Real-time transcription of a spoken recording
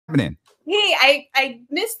happening? Hey, I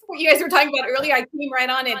missed what you guys were talking about earlier. I came right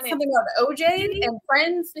on it. Something about OJ and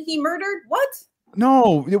friends that he murdered. What?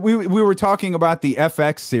 No, we were talking about the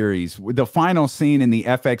FX series, the final scene in the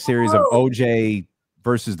FX series of OJ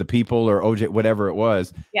versus the People, or OJ, whatever it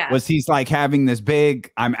was. Yeah. Was he's like having this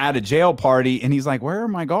big I'm at a jail party, and he's like, where are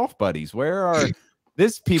my golf buddies? Where are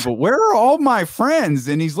this people? Where are all my friends?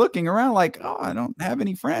 And he's looking around like, oh, I don't have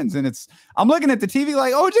any friends. And I'm looking at the TV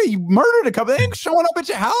like, OJ, you murdered a couple. They ain't showing up at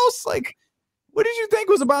your house. Like, what did you think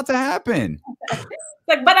was about to happen?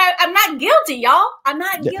 Like, but I'm not guilty, y'all. I'm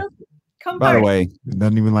not guilty. Come By the way, he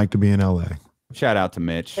doesn't even like to be in LA. Shout out to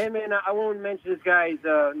Mitch. Hey man, I won't mention this guy's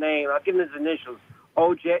name. I'll give him his initials.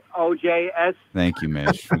 OJS. Thank you,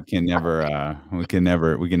 Mitch. We can never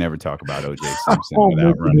talk about OJ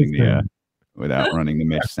Simpson without running the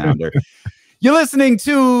Mitch sounder. You're listening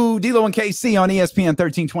to D-Lo and KC on ESPN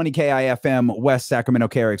 1320 KIFM West Sacramento,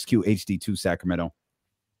 KRXQ HD2 Sacramento,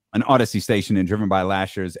 an Odyssey station and driven by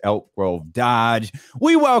Lasher's Elk Grove Dodge.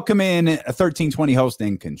 We welcome in a 1320 host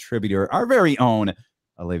and contributor, our very own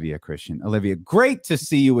Olivia Christian. Olivia, great to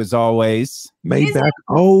see you as always. Made back.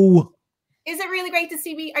 Oh, is it really great to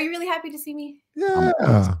see me? Are you really happy to see me?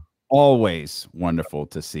 Yeah. Always wonderful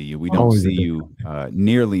to see you. We don't see you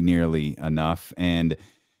nearly enough. And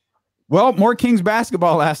well, more Kings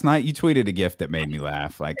basketball last night. You tweeted a gift that made me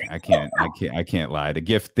laugh. Like I can't lie. The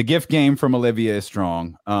gift game from Olivia is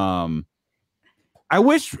strong. I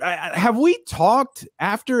wish. Have we talked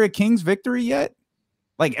after a Kings victory yet?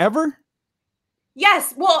 Like ever?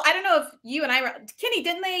 Yes. Well, I don't know if you and I were. Kenny,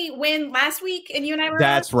 didn't they win last week? And you and I were.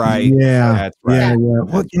 That's right. Yeah. That's right. Yeah.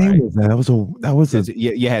 What game was that? That was a.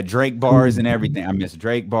 You had Drake bars and everything. I missed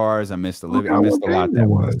Drake bars. I missed Olivia. I missed a lot. That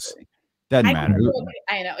was. Doesn't matter.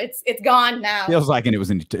 I know it's gone now. Feels like it was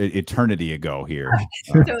an eternity ago here.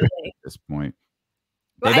 Totally. At this point,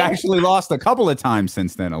 they've actually lost a couple of times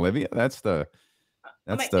since then. Olivia, that's the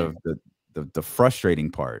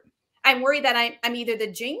frustrating part. I'm worried that I'm either the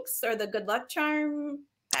jinx or the good luck charm.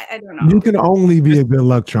 I don't know. You can only be a good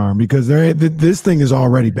luck charm because this thing is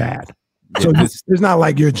already bad. So it's not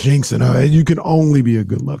like you're jinxing her. You can only be a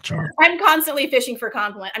good luck charm. I'm constantly fishing for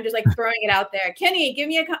compliment. I'm just like throwing it out there. Kenny, give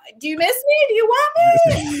me a. Do you miss me? Do you want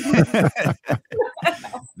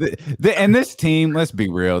me? And this team, let's be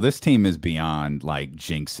real. This team is beyond like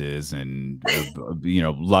jinxes and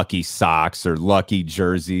lucky socks or lucky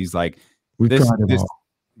jerseys. Like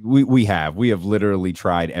we have literally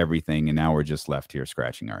tried everything, and now we're just left here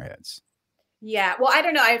scratching our heads. Yeah, well, I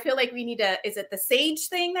don't know. I feel like we need to. Is it the sage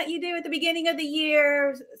thing that you do at the beginning of the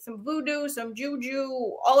year? Some voodoo, some juju,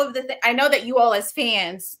 all of the things. I know that you all, as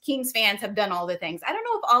fans, Kings fans, have done all the things. I don't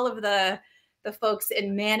know if all of the folks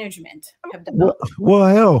in management have done. Well,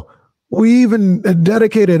 hell, we even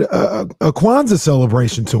dedicated a Kwanzaa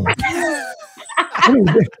celebration to him.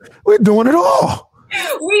 We're doing it all.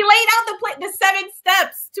 We laid out the 7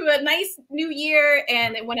 steps to a nice new year,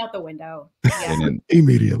 and it went out the window. Yeah.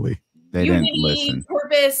 Immediately. They didn't listen.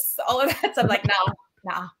 Purpose, all of that stuff. Like,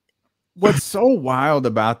 no. What's so wild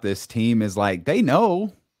about this team is like they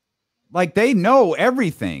know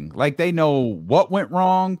everything. Like they know what went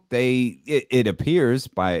wrong. It appears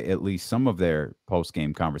by at least some of their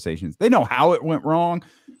post-game conversations, they know how it went wrong.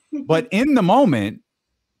 But in the moment,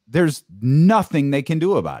 there's nothing they can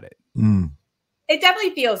do about it. Mm. It definitely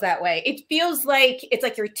feels that way. It feels like it's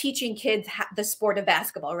like you're teaching kids the sport of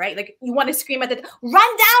basketball, right? Like you want to scream at run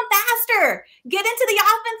down faster, get into the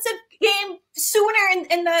offensive game sooner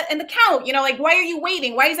in the count. Like why are you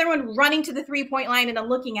waiting? Why is everyone running to the 3-point line and then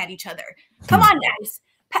looking at each other? Come on, guys.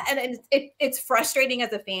 And it's frustrating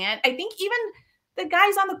as a fan. I think even the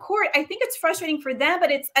guys on the court, I think it's frustrating for them,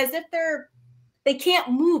 but it's as if they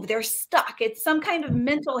can't move. They're stuck. It's some kind of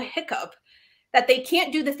mental hiccup that they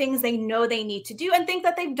can't do the things they know they need to do and think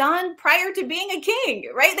that they've done prior to being a King,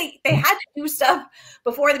 right? They had to do stuff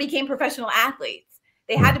before they became professional athletes.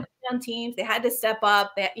 They had to be on teams. They had to step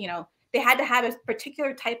up. They had to have a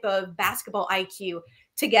particular type of basketball IQ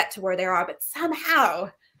to get to where they are. But somehow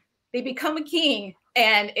they become a King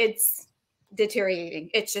and it's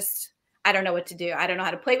deteriorating. It's just, I don't know what to do. I don't know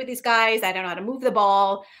how to play with these guys. I don't know how to move the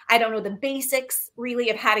ball. I don't know the basics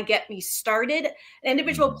really of how to get me started. An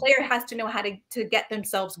individual player has to know how to get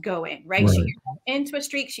themselves going, right? Shoot yourself into a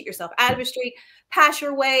streak, shoot yourself out of a streak, pass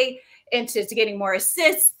your way into getting more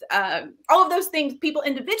assists. All of those things people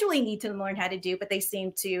individually need to learn how to do, but they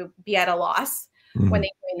seem to be at a loss when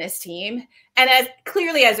they join this team. And as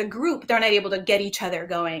clearly as a group, they're not able to get each other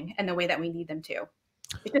going in the way that we need them to.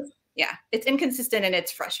 It's inconsistent and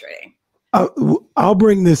it's frustrating. I'll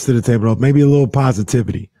bring this to the table, maybe a little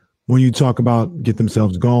positivity. When you talk about get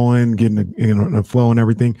themselves going, getting a flow and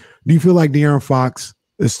everything, do you feel like De'Aaron Fox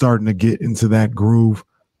is starting to get into that groove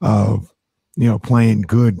of, playing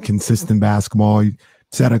good, consistent basketball. He's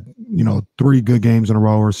had 3 good games in a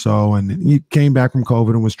row or so, and he came back from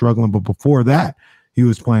COVID and was struggling. But before that, he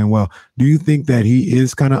was playing well. Do you think that he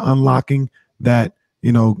is kind of unlocking that,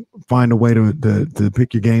 find a way to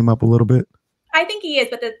pick your game up a little bit? I think he is,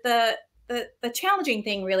 but the challenging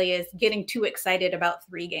thing really is getting too excited about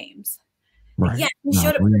 3 games. Right. Yeah, you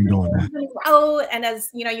should have and as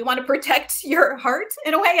you want to protect your heart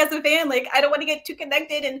in a way as a fan. Like, I don't want to get too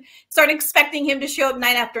connected and start expecting him to show up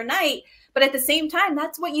night after night. But at the same time,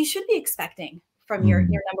 that's what you should be expecting from your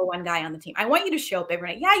number 1 guy on the team. I want you to show up every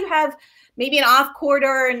night. Yeah, you have maybe an off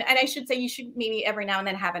quarter, and I should say you should maybe every now and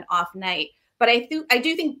then have an off night. But I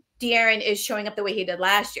do think De'Aaron is showing up the way he did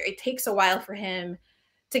last year. It takes a while for him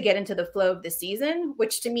to get into the flow of the season,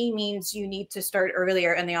 which to me means you need to start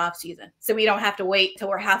earlier in the off season. So we don't have to wait till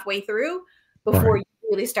we're halfway through before you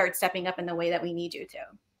really start stepping up in the way that we need you to.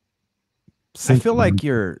 I feel like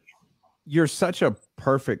you're such a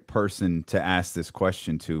perfect person to ask this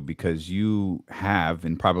question to, because you have,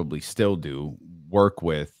 and probably still do, work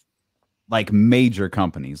with like major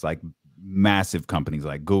companies, like massive companies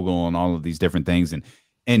like Google and all of these different things.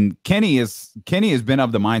 And Kenny has been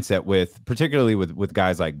of the mindset particularly with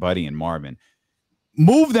guys like Buddy and Marvin,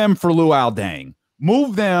 move them for Luol Deng,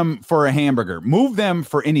 move them for a hamburger, move them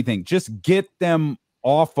for anything. Just get them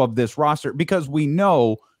off of this roster, because we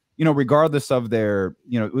know, regardless of their,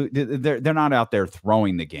 they're not out there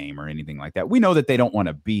throwing the game or anything like that. We know that they don't want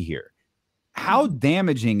to be here. How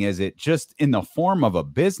damaging is it just in the form of a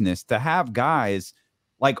business to have guys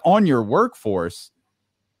like on your workforce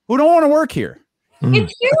who don't want to work here?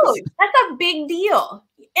 It's huge. That's a big deal.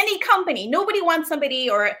 Any company, nobody wants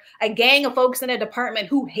somebody or a gang of folks in a department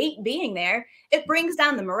who hate being there. It brings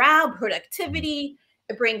down the morale, productivity.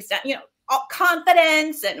 It brings down,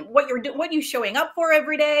 confidence and what you're doing, what you're showing up for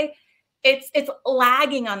every day. It's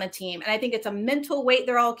lagging on the team. And I think it's a mental weight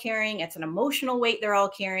they're all carrying. It's an emotional weight they're all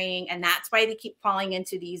carrying. And that's why they keep falling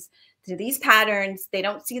into these patterns. They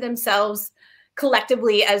don't see themselves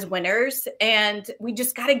collectively as winners. And we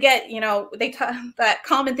just got to get, that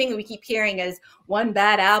common thing that we keep hearing is one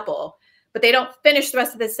bad apple, but they don't finish the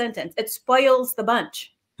rest of the sentence. It spoils the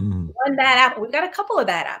bunch. One bad apple. We've got a couple of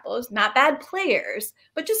bad apples, not bad players,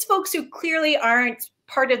 but just folks who clearly aren't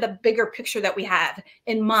part of the bigger picture that we have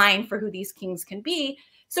in mind for who these Kings can be.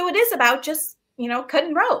 So it is about just, cut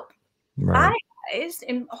and rope. Right. Guys,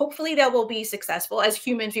 and hopefully they will be successful. As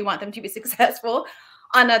humans, we want them to be successful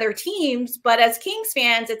on other teams, but as Kings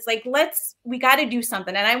fans, it's like, we got to do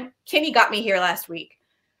something. And Kenny got me here last week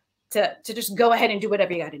to just go ahead and do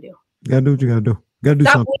whatever you got to do. You got to do what you got to do. Got to do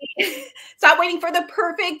something. Stop waiting for the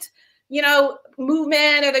perfect,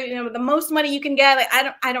 movement or the most money you can get.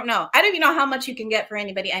 Like, I don't know. I don't even know how much you can get for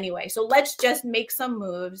anybody anyway. So let's just make some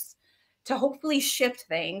moves to hopefully shift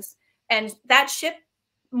things. And that shift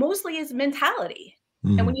mostly is mentality.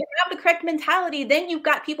 And when you have the correct mentality, then you've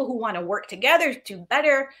got people who want to work together to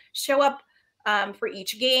better show up for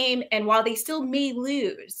each game. And while they still may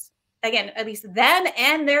lose, again, at least them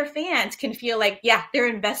and their fans can feel like, yeah, they're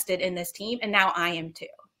invested in this team. And now I am too.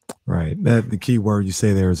 Right. That the key word you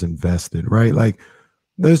say there is invested, right? Like,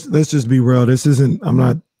 let's just be real. This isn't, I'm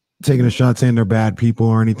not taking a shot saying they're bad people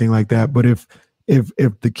or anything like that. But if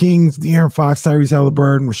the Kings, De'Aaron Fox, Tyrese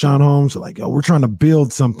Halliburton, Rashawn Holmes are like, we're trying to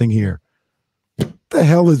build something here. The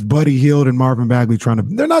hell is Buddy Hield and Marvin Bagley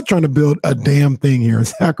they're not trying to build a damn thing here in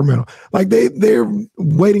Sacramento. Like, they're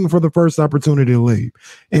waiting for the first opportunity to leave.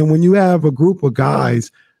 And when you have a group of guys,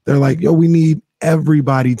 they're like, we need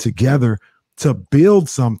everybody together to build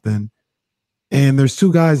something. And there's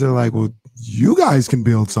 2 guys that are like, well, you guys can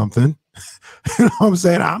build something. You know what I'm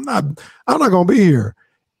saying? I'm not going to be here.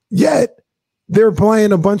 Yet they're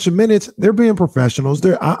playing a bunch of minutes. They're being professionals.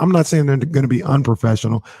 I'm not saying they're going to be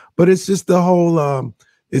unprofessional, but it's just the whole,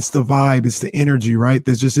 it's the vibe, it's the energy, right?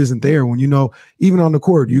 That just isn't there. When, even on the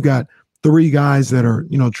court, you got 3 guys that are,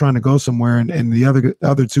 trying to go somewhere, and the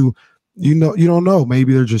other 2, you don't know.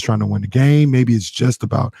 Maybe they're just trying to win the game. Maybe it's just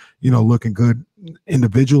about, looking good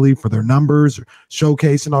individually for their numbers or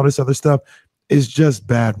showcasing all this other stuff. It's just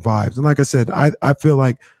bad vibes. And like I said, I feel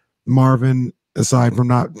like Marvin, aside from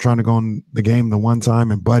not trying to go in the game the one time,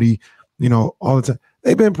 and Buddy, all the time,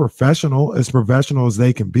 they've been as professional as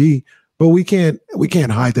they can be. But we can't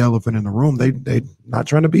hide the elephant in the room. They not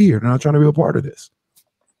trying to be here. They're not trying to be a part of this.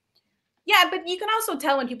 Yeah, but you can also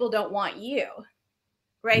tell when people don't want you,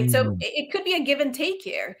 right? So it could be a give and take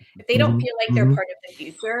here. If they don't feel like they're part of the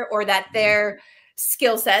future, or that their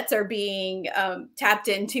skill sets are being tapped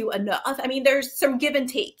into enough. I mean, there's some give and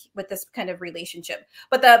take with this kind of relationship.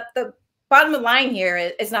 But the bottom line here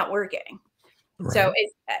is not working. Right. So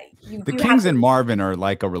the Kings and Marvin are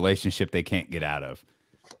like a relationship they can't get out of.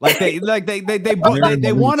 Like they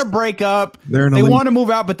want to break up. They want to move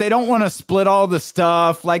out, but they don't want to split all the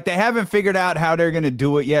stuff. Like they haven't figured out how they're going to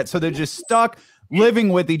do it yet. So they're just stuck living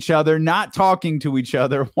with each other, not talking to each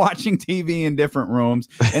other, watching TV in different rooms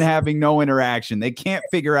and having no interaction. They can't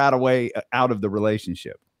figure out a way out of the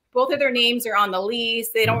relationship. Both of their names are on the lease.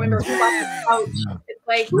 They don't remember who bought the couch. It's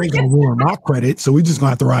like, they gonna ruin my credit, so we just gonna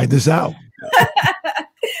have to ride this out.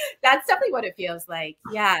 That's definitely what it feels like.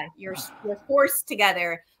 Yeah, you're forced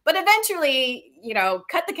together. But eventually, you know,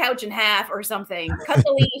 cut the couch in half or something. Cut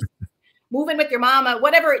the lease, move in with your mama,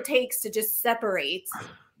 whatever it takes to just separate.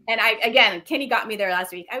 And again, Kenny got me there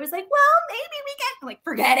last week. I was like, well, maybe we get, I'm like,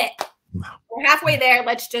 forget it. No. We're halfway there.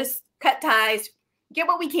 Let's just cut ties, get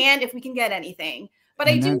what we can if we can get anything. But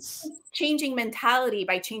I do think changing mentality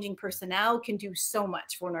by changing personnel can do so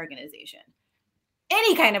much for an organization.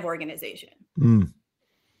 Any kind of organization. Mm.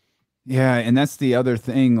 Yeah, and that's the other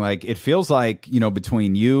thing. Like, it feels like, you know,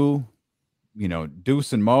 between you know,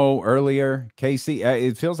 Deuce and Mo earlier, Casey,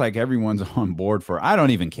 it feels like everyone's on board for, I don't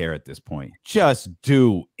even care at this point. Just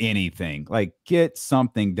do anything. Like, get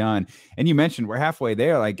something done. And you mentioned we're halfway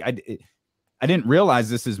there. Like, I didn't realize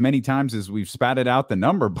this as many times as we've spatted out the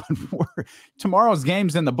number, but tomorrow's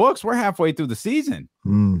game's in the books. We're halfway through the season.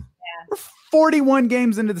 Mm. Yeah. We're 41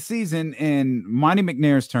 games into the season, and Monty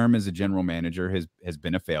McNair's term as a general manager has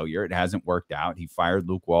been a failure. It hasn't worked out. He fired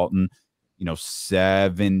Luke Walton, you know,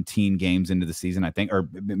 17 games into the season, I think, or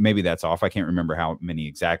maybe that's off. I can't remember how many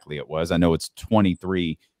exactly it was. I know it's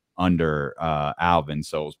 23 under Alvin,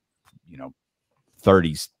 so, you know,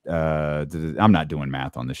 30s. I'm not doing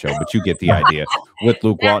math on the show, but you get the idea with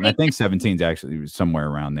Luke Walton. I think 17 is actually somewhere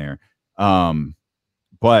around there.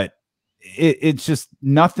 But it's just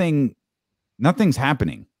nothing's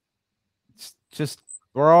happening. It's just,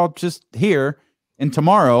 we're all just here, and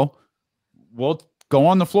tomorrow we'll go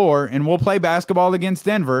on the floor and we'll play basketball against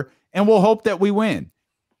Denver and we'll hope that we win.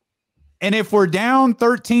 And if we're down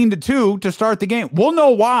 13-2 to start the game, we'll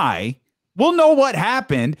know why. We'll know what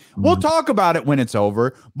happened. We'll talk about it when it's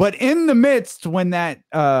over. But in the midst, when that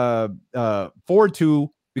 4-2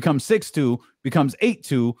 becomes 6-2, becomes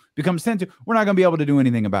 8-2, becomes 10-2, we're not going to be able to do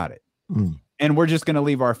anything about it. And we're just going to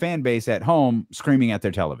leave our fan base at home screaming at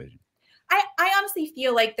their television. I honestly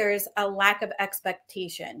feel like there's a lack of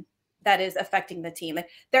expectation that is affecting the team. Like,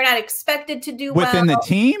 they're not expected to do within the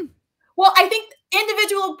team. Well, I think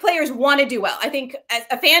individual players want to do well. I think as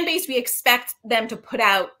a fan base, we expect them to put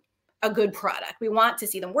out a good product. We want to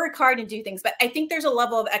see them work hard and do things. But I think there's a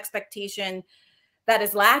level of expectation that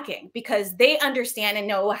is lacking because they understand and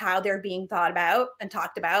know how they're being thought about and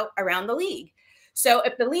talked about around the league. So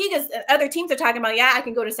if the league is, other teams are talking about, yeah, I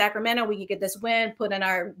can go to Sacramento, we can get this win, put in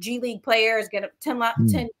our G League players, get a 10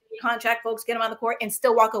 contract folks, get them on the court and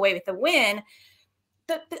still walk away with the win.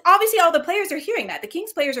 Obviously all the players are hearing that. The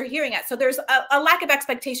Kings players are hearing that. So there's a lack of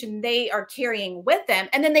expectation they are carrying with them.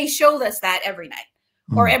 And then they show us that every night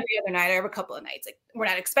or every other night or every couple of nights. Like, we're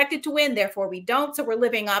not expected to win, therefore we don't. So we're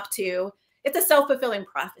living up to, it's a self-fulfilling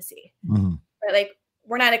prophecy. Right? Like,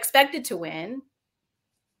 we're not expected to win.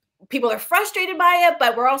 People are frustrated by it,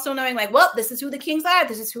 but we're also knowing like, well, this is who the Kings are.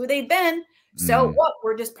 This is who they've been. So what?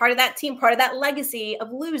 We're just part of that team, part of that legacy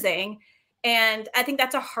of losing. And I think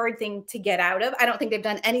that's a hard thing to get out of. I don't think they've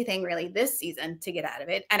done anything really this season to get out of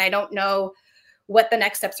it. And I don't know what the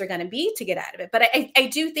next steps are going to be to get out of it. But I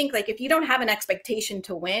do think like if you don't have an expectation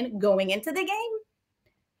to win going into the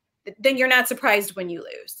game, then you're not surprised when you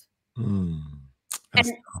lose.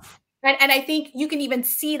 That's tough. And I think you can even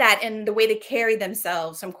see that in the way they carry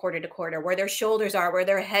themselves from quarter to quarter, where their shoulders are, where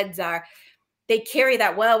their heads are. They carry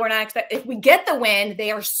that well. We're not expecting. If we get the win, they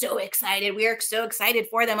are so excited. We are so excited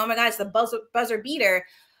for them. Oh my God, it's the buzzer beater.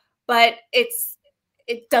 But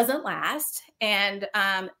it doesn't last. And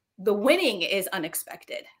the winning is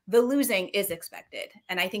unexpected. The losing is expected.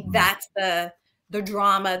 And I think that's the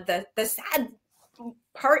drama, the sad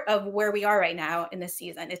part of where we are right now in this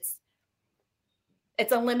season. It's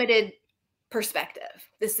a limited perspective.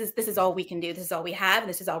 This is all we can do. This is all we have.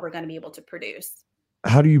 This is all we're going to be able to produce.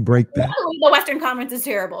 How do you break that? The Western Conference is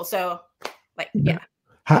terrible. So, like, yeah.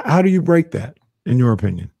 How do you break that, in your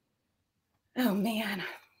opinion? Oh man.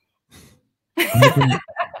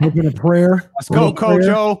 Open a prayer. Let's go, Coach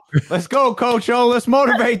O. Let's go, Coach O. Let's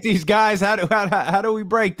motivate these guys. How do we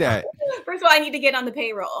break that? First of all, I need to get on the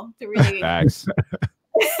payroll to really. Facts.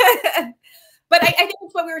 But I think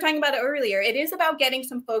it's what we were talking about earlier. It is about getting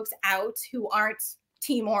some folks out who aren't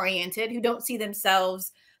team-oriented, who don't see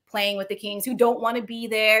themselves playing with the Kings, who don't want to be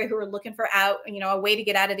there, who are looking for a way to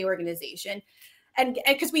get out of the organization. And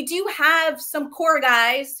because we do have some core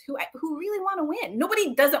guys who really want to win.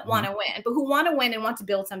 Nobody doesn't want to win, but who want to win and want to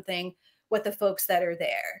build something with the folks that are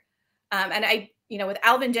there. And with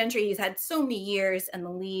Alvin Gentry, he's had so many years in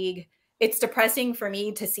the league. It's depressing for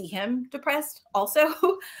me to see him depressed also.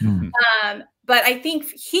 But I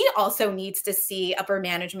think he also needs to see upper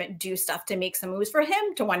management do stuff to make some moves for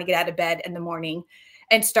him to want to get out of bed in the morning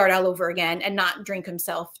and start all over again and not drink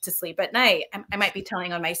himself to sleep at night. I might be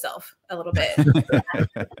telling on myself a little bit.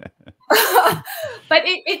 But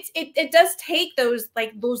it does take those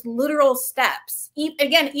literal steps.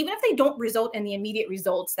 Again, even if they don't result in the immediate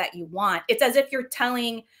results that you want, it's as if you're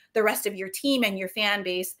telling the rest of your team and your fan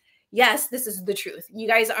base, yes, this is the truth. You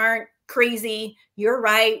guys aren't crazy. You're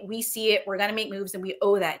right. We see it. We're going to make moves and we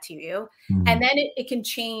owe that to you. And then it can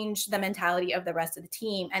change the mentality of the rest of the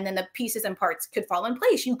team. And then the pieces and parts could fall in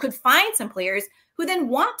place. You could find some players who then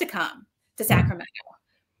want to come to Sacramento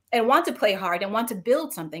and want to play hard and want to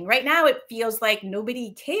build something. Right now, it feels like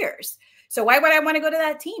nobody cares. So why would I want to go to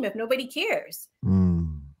that team if nobody cares?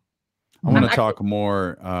 I want to talk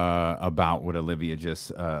more about what Olivia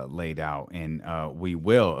just laid out, and we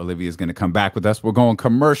will. Olivia is going to come back with us. We're going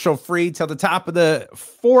commercial free till the top of the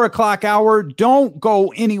 4 o'clock hour. Don't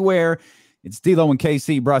go anywhere. It's D-Lo and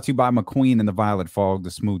KC, brought to you by McQueen and the Violet Fog,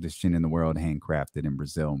 the smoothest gin in the world, handcrafted in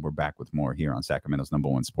Brazil. And we're back with more here on Sacramento's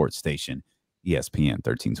 #1 sports station, ESPN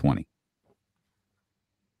 1320.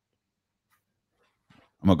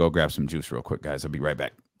 I'm going to go grab some juice real quick, guys. I'll be right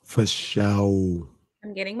back. For sure.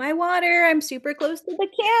 I'm getting my water. I'm super close to the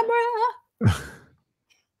camera.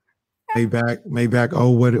 Maybach. Oh,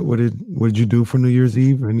 what did you do for New Year's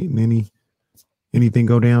Eve? Anything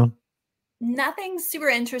go down? Nothing super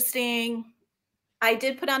interesting. I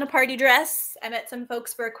did put on a party dress. I met some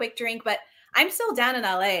folks for a quick drink, but I'm still down in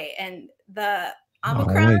LA, and the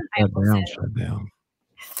Omicron. Shut down.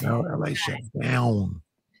 No, LA shut down.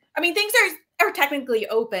 I mean, things are technically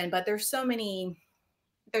open, but there's a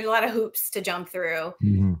lot of hoops to jump through.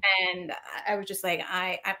 And I was just like,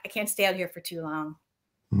 I can't stay out here for too long.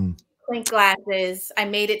 Clink glasses. I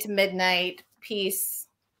made it to midnight. Peace.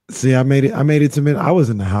 See, I made it to midnight. I was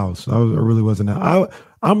in the house. I really wasn't.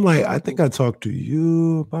 I'm like, I think I talked to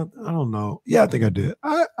you about, I don't know. Yeah, I think I did.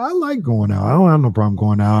 I like going out. I don't have no problem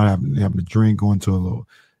going out, having a drink, going to a little,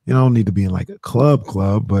 I don't need to be in like a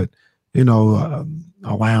club, but a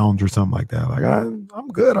lounge or something like that. Like I'm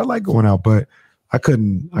good. I like going out, but I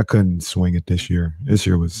couldn't swing it this year. This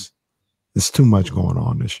year it's too much going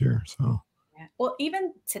on this year. So yeah. Well,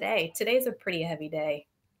 even today's a pretty heavy day.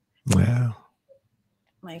 Yeah.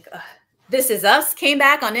 Like This Is Us came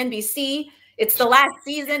back on NBC. It's the last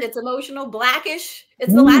season. It's emotional. Blackish.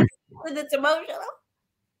 It's the last season. It's emotional.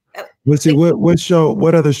 Let's see.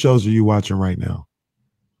 What other shows are you watching right now?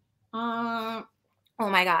 Oh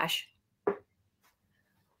my gosh.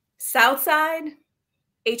 Southside.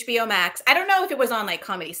 HBO Max. I don't know if it was on like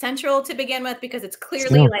Comedy Central to begin with, because it's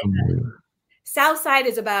clearly Southside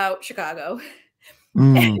is about Chicago.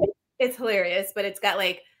 It's hilarious, but it's got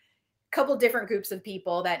like a couple different groups of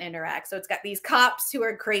people that interact. So it's got these cops who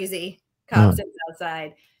are crazy cops in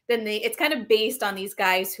Southside. Then it's kind of based on these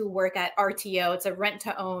guys who work at RTO. It's a rent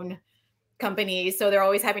to own company. So they're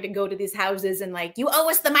always having to go to these houses and like, you owe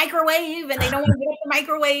us the microwave, and they don't want to get the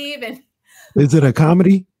microwave. And is it a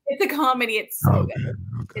comedy? It's a comedy. It's so good.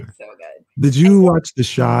 Okay. It's so good. Did you watch The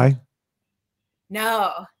Chi?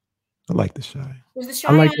 No. I like The Chi. Was The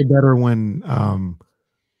Chi I liked it better when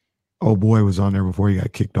oh boy was on there before he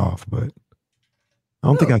got kicked off, but I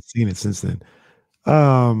don't think I've seen it since then.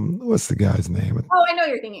 What's the guy's name? Oh, I know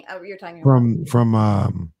you're talking about.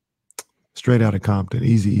 From Straight Outta Compton,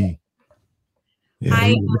 Eazy-E. Yeah,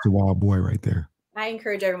 he's a wild boy right there. I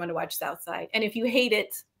encourage everyone to watch Southside, and if you hate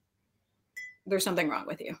it, there's something wrong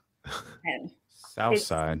with you. And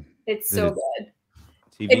Southside. It's so good.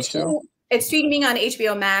 TV show? It's streaming on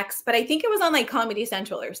HBO Max, but I think it was on like Comedy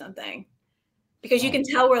Central or something, because you can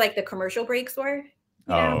tell where like the commercial breaks were.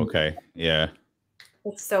 Oh, okay. Yeah.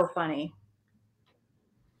 It's so funny.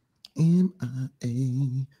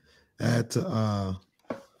 MIA. That's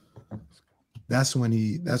when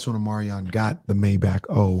Omarion got the Maybach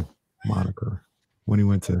O moniker, when he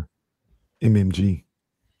went to MMG.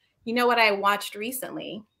 You know what I watched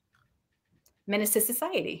recently? Menace to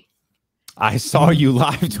Society. I saw you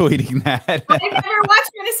live tweeting that. I never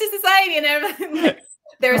watched Menace to Society, and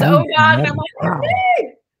there's O-Dog, and I'm like,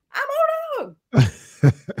 hey, I'm O-Dog.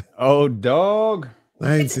 O-Dog.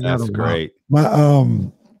 I ain't seen that. That's great.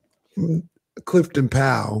 My Clifton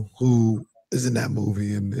Powell, who is in that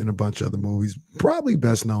movie and in a bunch of other movies, probably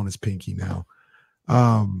best known as Pinky now.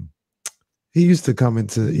 He used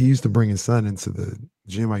to bring his son into the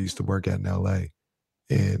gym I used to work at in LA.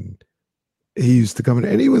 and he used to come in,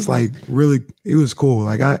 and he was like he was cool.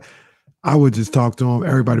 Like I would just talk to him.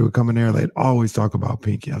 Everybody would come in there. They'd always talk about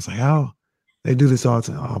Pinky. I was like, how they do this all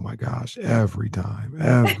the time? Oh my gosh, every time.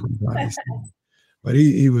 But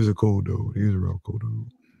he was a cool dude. He was a real cool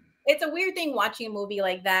dude. It's a weird thing watching a movie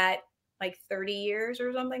like that, like 30 years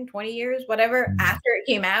or something, 20 years, whatever, after it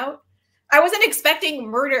came out. I wasn't expecting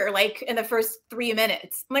murder like in the first 3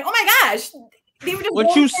 minutes. I'm like, oh my gosh. They were just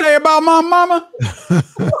what you say about my mama?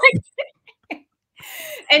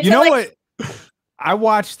 And you so, know like, what? I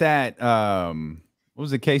watched that. What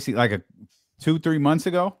was it, Casey? Like 2-3 months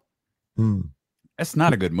ago. That's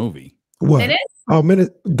not a good movie. What? Menace? Oh,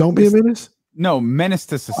 Don't Be a Menace? No, Menace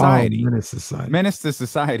to Society. Oh, Menace to Society. Menace to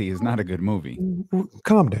Society is not a good movie.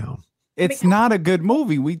 Calm down. It's not a good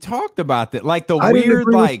movie. We talked about that. Like the I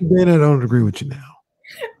weird, like then I don't agree with you now.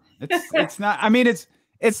 it's not. I mean, it's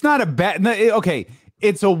not a bad. Okay,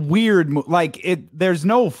 it's a weird. Like there's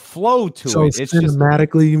no flow to so it. It's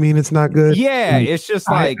cinematically, you mean it's not good? Yeah, it's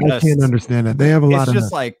just like I can't understand that. They have a lot of. It's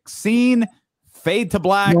just like scene, fade to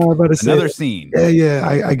black, another scene. Yeah,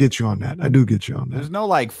 I get you on that. I do get you on that. There's no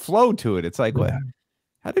like flow to it. It's like what?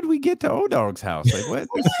 How did we get to O-Dog's house? Like what?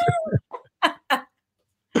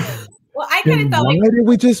 Well, I kind of felt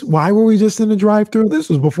why were we just in the drive-thru? This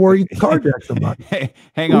was before he carjacked somebody. Hey,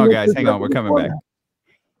 hang on, guys. Hang on. We're coming back.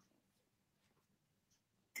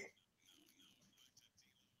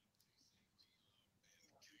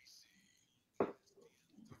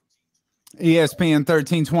 ESPN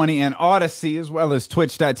 1320 and Odyssey, as well as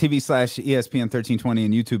twitch.tv/ESPN 1320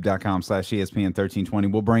 and youtube.com/ESPN 1320.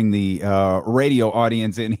 We'll bring the radio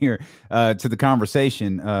audience in here to the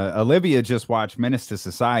conversation. Olivia just watched Menace to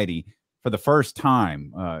Society for the first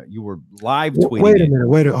time. You were live tweeting. Wait a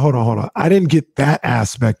minute. Hold on. I didn't get that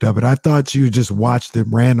aspect of it. I thought you just watched it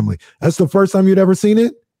randomly. That's the first time you'd ever seen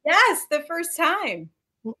it? Yes, the first time.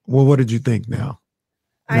 Well, what did you think now?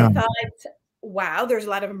 I thought, wow, there's a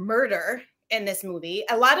lot of murder in this movie.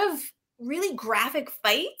 A lot of really graphic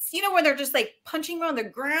fights, you know, where they're just like punching on the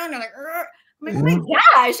ground. And I'm like, oh my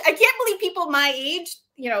gosh, I can't believe people my age,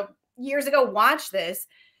 you know, years ago watched this.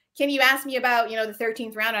 Can you ask me about, you know, the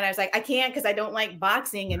 13th round? And I was like, I can't, because I don't like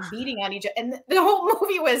boxing and beating on each other. And the whole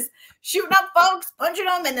movie was shooting up folks, punching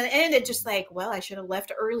them. And then it ended just like, well, I should have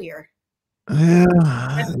left earlier.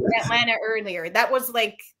 Atlanta earlier. That was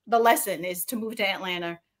like the lesson, is to move to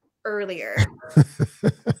Atlanta earlier.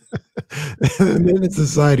 And then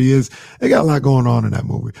Society they got a lot going on in that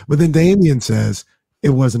movie. But then Damien says it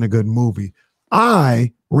wasn't a good movie.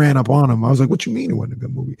 I ran up on him. I was like, what you mean it wasn't a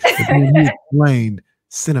good movie? He explained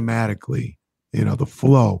cinematically, you know, the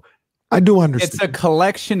flow. I do understand. It's a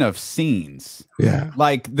collection of scenes. Yeah.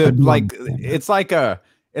 Like it's like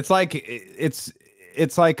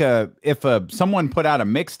if someone put out a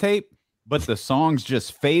mixtape, but the songs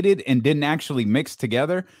just faded and didn't actually mix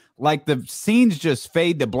together. Like the scenes just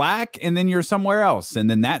fade to black, and then you're somewhere else, and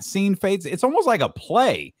then that scene fades. It's almost like a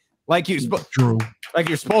play. Like you're supposed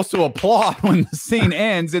to applaud when the scene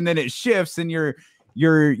ends, and then it shifts, and you're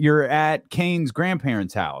at Kane's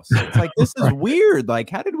grandparents' house. It's like, this is weird.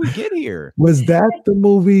 Like, how did we get here? Was that the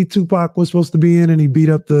movie Tupac was supposed to be in, and he beat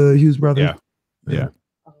up the Hughes brother? Yeah.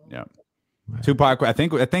 Tupac, I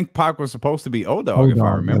think Pac was supposed to be O-Dog, if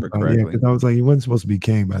I remember correctly. Yeah, because I was like, he wasn't supposed to be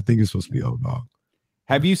Kane, but I think he was supposed to be O-Dog.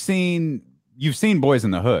 You've seen Boys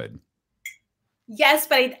in the Hood? Yes,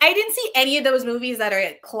 but I didn't see any of those movies that are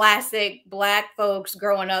classic Black folks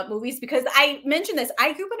growing up movies, because I mentioned this.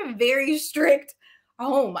 I grew up in a very strict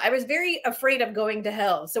home. I was very afraid of going to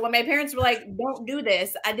hell. So when my parents were like, don't do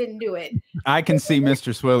this, I didn't do it. I can see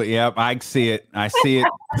Mr. Swilly. Yep, I see it. I see it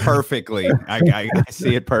perfectly. I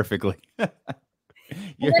see it perfectly. And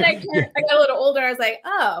then I got a little older. I was like,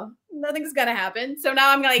 oh, nothing's gonna happen. So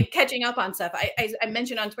now I'm like catching up on stuff. I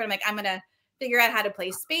mentioned on Twitter, I'm like, I'm gonna figure out how to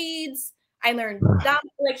play spades. I learned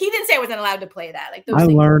like he didn't say I wasn't allowed to play that. Like I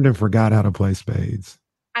learned and forgot how to play spades.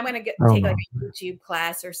 I'm gonna take like a YouTube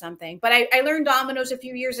class or something. But I learned dominoes a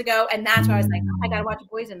few years ago, and that's why I was like, oh, I gotta watch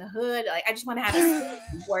Boys in the Hood. Like I just want to have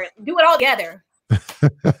do it all together.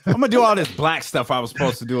 I'm gonna do all this black stuff I was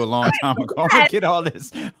supposed to do a long time ago. I'm gonna get all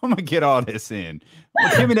this in.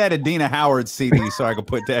 Well, give me that Adina Howard CD so I can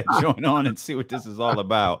put that joint on and see what this is all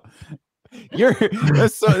about.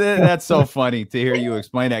 That's so funny to hear you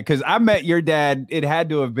explain that, because I met your dad. It had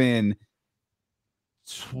to have been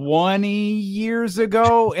 20 years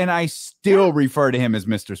ago, and I still refer to him as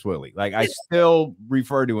Mr. Swilly. Like I still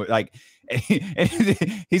refer to it like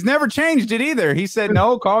he's never changed it either. He said,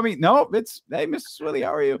 no, call me. No, it's hey, Mr. Swilly,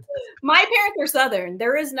 how are you? My parents are Southern.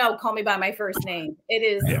 There is no call me by my first name. It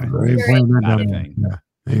is not a thing.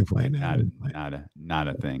 Ain't playing that. Not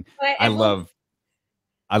a thing. But I love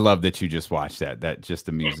I love that you just watched that. That just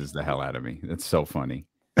amuses the hell out of me. That's so funny.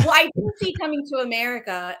 Well, I didn't see Coming to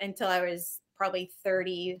America until I was probably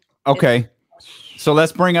 30. Okay. So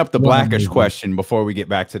let's bring up the Blackish question before we get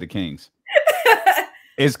back to the Kings.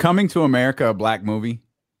 Is Coming to America a black movie?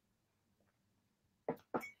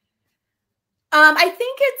 I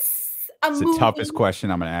think it's the toughest question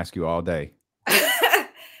I'm going to ask you all day. I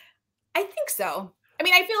think so. I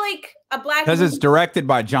mean, I feel like a black because it's directed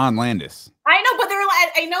by John Landis. I know, but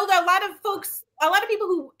I know that a lot of folks, a lot of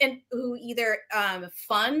people who either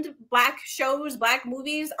fund black shows, black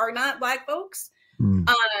movies, are not black folks.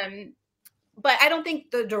 But I don't think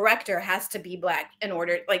the director has to be black in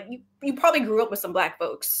order. Like you probably grew up with some black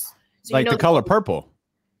folks, so like you know The Color Purple.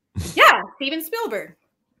 Yeah, Steven Spielberg.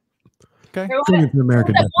 Okay, it's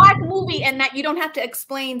a black movie, and that you don't have to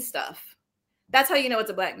explain stuff. That's how you know it's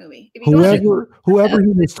a black movie. If you whoever he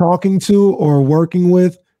was talking to or working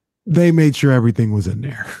with, they made sure everything was in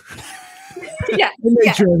there. Yeah, they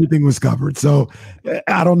made sure everything was covered. So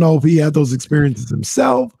I don't know if he had those experiences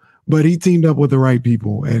himself, but he teamed up with the right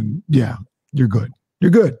people, and yeah, you're good.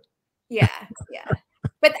 You're good. Yeah.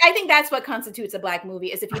 But I think that's what constitutes a black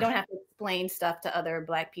movie, is if you don't have to explain stuff to other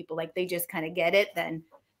black people, like they just kind of get it, then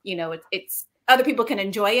you know it's other people can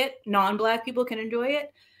enjoy it, non-black people can enjoy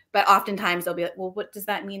it. But oftentimes they'll be like, well, what does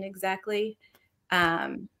that mean exactly?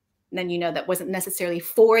 Then you know that wasn't necessarily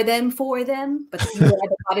for them, but you had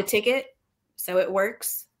bought a ticket, so it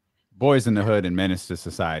works. Boys in the Hood and Menace to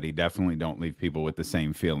Society definitely don't leave people with the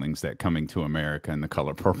same feelings that Coming to America and The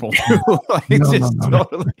Color Purple do. Like,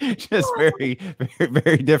 totally, just very, very,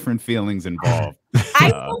 very different feelings involved. I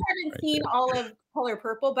still haven't seen all of Color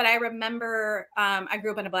Purple, but I remember I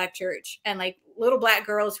grew up in a black church, and like little black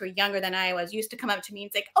girls who were younger than I was used to come up to me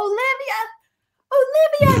and say, Olivia,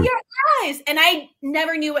 your eyes. And I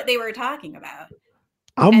never knew what they were talking about.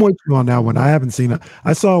 I'm with you on that one. I haven't seen it.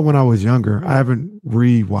 I saw it when I was younger. I haven't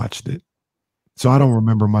rewatched it. So I don't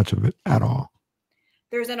remember much of it at all.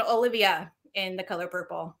 There's an Olivia in The Color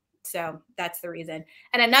Purple. So that's the reason.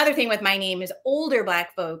 And another thing with my name is older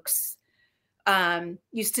black folks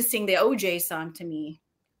used to sing the OJ song to me.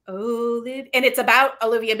 Olivia. And it's about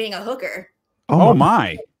Olivia being a hooker. Oh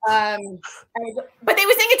my. But they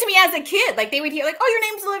would sing it to me as a kid. Like they would hear like, oh, your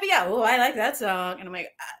name's Olivia. Oh, I like that song. And I'm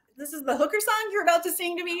like, this is the hooker song you're about to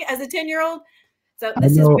sing to me as a 10-year-old. So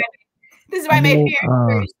this is why my parents are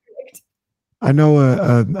very strict. I know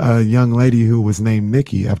a young lady who was named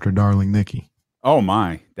Nikki after Darling Nikki. Oh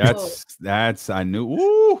my, that's I knew.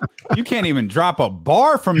 Ooh, you can't even drop a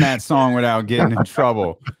bar from that song without getting in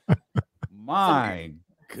trouble. My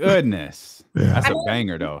goodness, that's a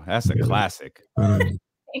banger though. That's a classic.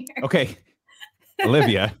 Okay,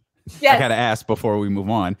 Olivia, I gotta ask before we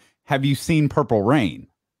move on. Have you seen Purple Rain?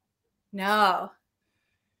 No,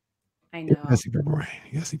 I know. I see Purple Rain.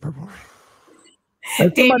 You see Purple Rain.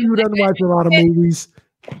 As somebody who doesn't watch a lot of movies,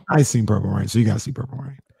 I seen Purple Rain, so you gotta see Purple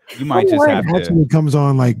Rain. You might just have to. Actually, it comes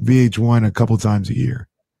on like VH1 a couple times a year.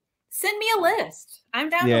 Send me a list. I'm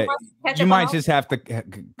down to catch up. You might just have to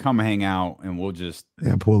come hang out, and we'll just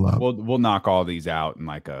pull up. We'll knock all these out in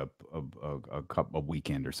like a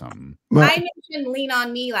weekend or something. I mentioned Lean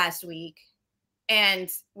on Me last week,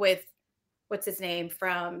 and with what's his name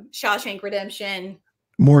from Shawshank Redemption,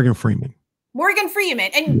 Morgan Freeman.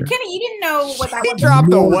 And Kenny, you didn't know what that was. He dropped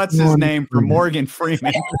the what's his name for Morgan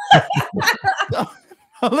Freeman.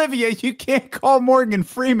 Olivia, you can't call Morgan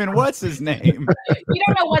Freeman what's his name. You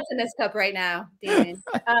don't know what's in this cup right now, Damon.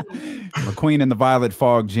 McQueen and the Violet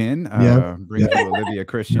Fog Gin brings you Olivia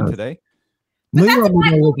Christian today. That's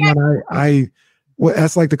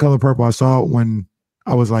like The Color Purple. I saw it when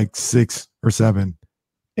I was like 6 or 7,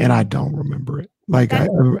 and I don't remember it. Like I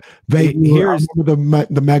remember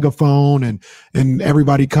the megaphone and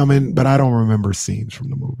everybody coming, but I don't remember scenes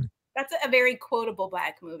from the movie. That's a very quotable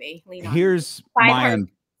black movie. Here's my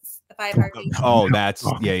oh, that's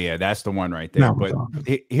that's the one right there. But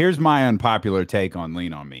here's my unpopular take on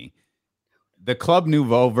Lean on Me. The Club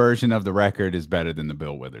Nouveau version of the record is better than the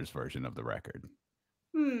Bill Withers version of the record.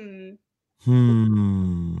 Y'all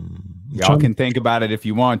can think about it if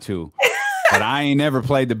you want to, but I ain't never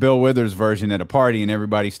played the Bill Withers version at a party and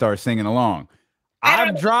everybody starts singing along.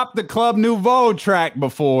 I've dropped the Club Nouveau track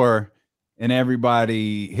before and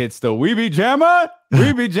everybody hits the we be jammin',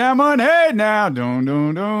 hey now, doom,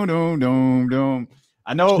 doom, doom, doom, doom, doom.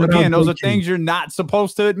 I know, again, those are things you're not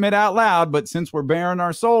supposed to admit out loud, but since we're bearing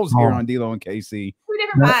our souls here on D-Lo and KC. 2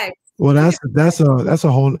 different vibes. Well, that's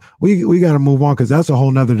a whole, we got to move on because that's a whole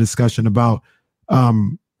nother discussion about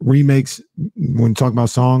remakes when talking about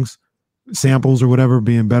songs, samples or whatever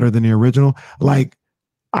being better than the original. Like,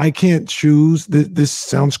 I can't choose, this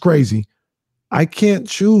sounds crazy. I can't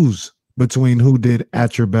choose between who did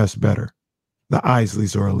At Your Best better, the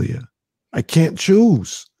Isleys or Aaliyah. I can't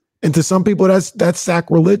choose. And to some people, that's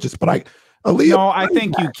sacrilegious. But Aaliyah. No, I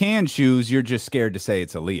think you can choose. You're just scared to say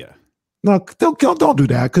it's Aaliyah. No, don't do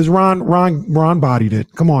that because Ron bodied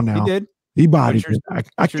it. Come on now. He did. He bodied it.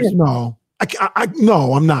 I can't. No,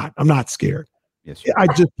 no. I'm not. I'm not scared. Yes, I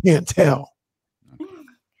just can't tell.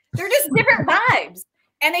 They're just different vibes,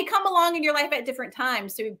 and they come along in your life at different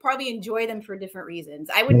times. So you probably enjoy them for different reasons.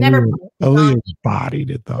 I would never. Aaliyah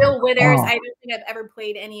bodied it though. Bill Withers. I don't think I've ever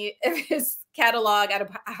played any of his catalog at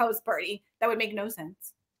a house party. That would make no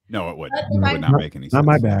sense. No, it wouldn't. It would not make any sense. Not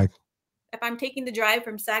my bag. If I'm taking the drive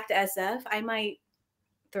from SAC to SF, I might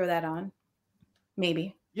throw that on.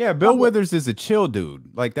 Maybe. Yeah, Bill Withers is a chill dude.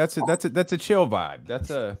 Like that's a chill vibe.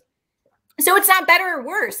 So it's not better or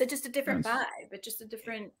worse. It's just a different vibe. It's just a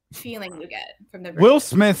different feeling you get from the. Will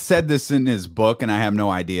Smith said this in his book, and I have no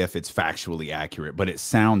idea if it's factually accurate, but it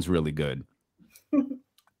sounds really good.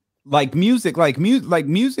 Music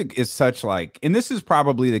is such and this is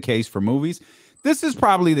probably the case for movies. This is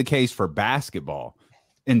probably the case for basketball.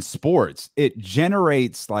 In sports, it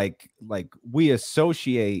generates we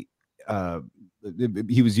associate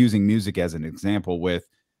he was using music as an example with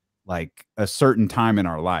a certain time in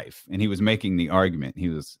our life, and he was making the argument. He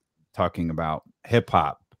was talking about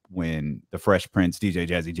hip-hop when the Fresh Prince, DJ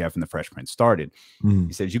Jazzy Jeff and the Fresh Prince started.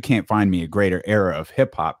 He says, you can't find me a greater era of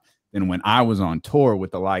hip-hop than when I was on tour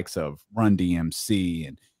with the likes of Run DMC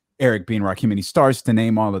and Eric B. and Rakim, and he starts to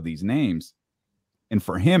name all of these names. And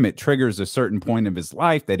for him, it triggers a certain point of his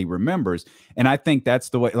life that he remembers. And I think that's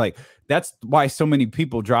the way, that's why so many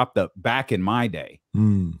people dropped the back in my day.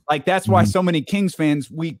 That's why so many Kings fans,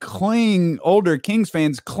 older Kings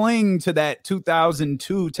fans cling to that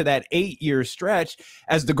 2002, to that 8-year stretch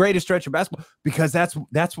as the greatest stretch of basketball, because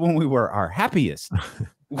that's when we were our happiest.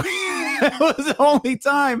 That was the only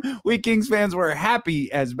time we Kings fans were happy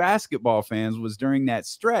as basketball fans, was during that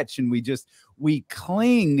stretch. And we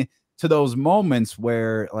cling to those moments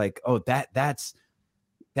where that's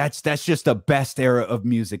just the best era of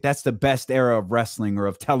music. That's the best era of wrestling or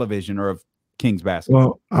of television or of Kings basketball.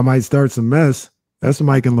 Well, I might start some mess. That's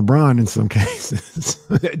Mike and LeBron in some cases.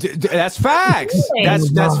 That's facts. That's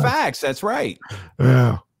facts. That's right.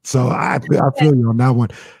 Yeah. So I feel you on that one.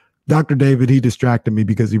 Dr. David, he distracted me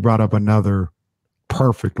because he brought up another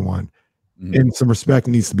perfect one. And some respect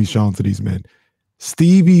needs to be shown to these men.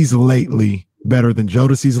 Stevie's lately better than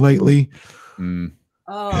Jodeci's lately.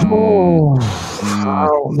 I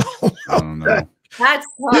don't know. That's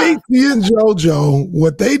Casey and JoJo,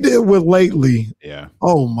 what they did with lately. Yeah.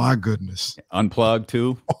 Oh my goodness. Unplugged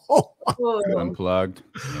too. Unplugged.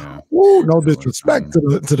 Yeah. Ooh, no disrespect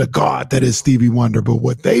to the God that is Stevie Wonder, but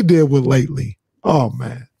what they did with lately. Oh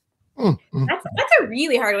man. That's a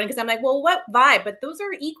really hard one, because I'm like, well, what vibe? But those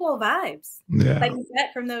are equal vibes. Yeah. Like you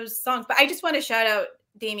get from those songs. But I just want to shout out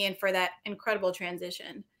Damien for that incredible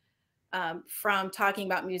transition from talking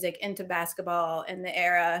about music into basketball and the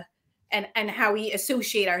era and how we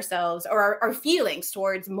associate ourselves or our feelings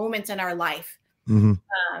towards moments in our life.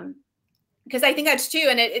 Because I think that's true.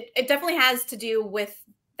 And it definitely has to do with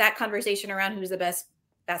that conversation around who's the best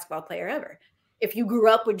basketball player ever. If you grew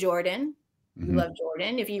up with Jordan, you love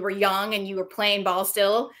Jordan. If you were young and you were playing ball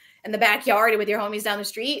still in the backyard with your homies down the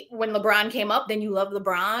street, when LeBron came up, then you love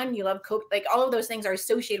LeBron, you love Kobe. Like all of those things are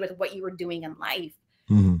associated with what you were doing in life.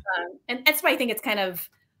 And that's why I think it's kind of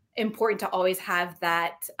important to always have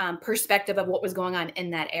that perspective of what was going on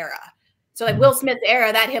in that era. So like Will Smith's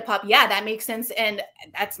era, that hip hop, yeah, that makes sense. And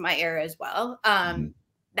that's my era as well.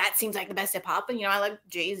 That seems like the best hip hop. And, I like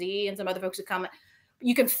Jay-Z and some other folks who come.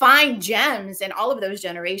 You can find gems in all of those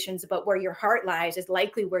generations, but where your heart lies is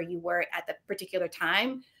likely where you were at the particular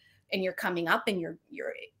time, and you're coming up in your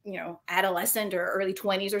adolescent or early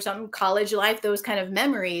 20s or something, college life, those kind of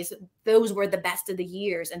memories, those were the best of the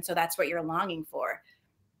years. And so that's what you're longing for.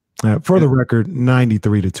 For the record,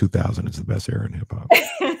 93 to 2000 is the best era in hip hop.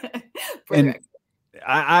 And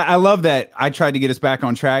I love that. I tried to get us back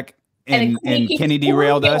on track. And Kenny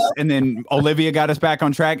derailed us, and then Olivia got us back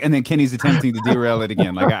on track, and then Kenny's attempting to derail it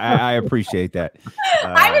again. Like I appreciate that.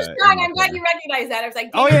 I was strong. I'm glad you recognized that. I was like,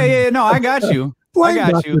 oh yeah, no, I got you. I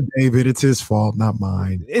got you, David. It's his fault, not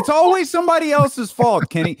mine. It's always somebody else's fault,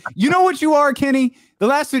 Kenny. You know what you are, Kenny?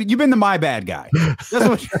 You've been the my bad guy.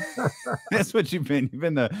 That's what you've been. You've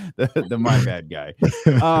been the my bad guy.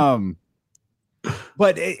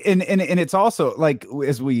 But it's also like,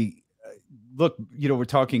 as we look, we're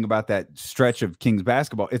talking about that stretch of Kings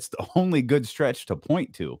basketball. It's the only good stretch to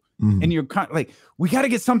point to. And you're kind of like, we got to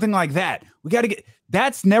get something like that. We got to get,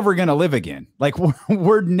 that's never going to live again. Like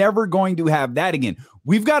we're never going to have that again.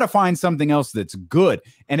 We've got to find something else that's good.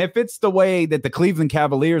 And if it's the way that the Cleveland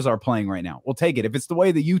Cavaliers are playing right now, we'll take it. If it's the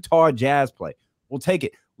way the Utah Jazz play, we'll take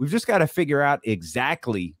it. We've just got to figure out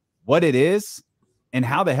exactly what it is and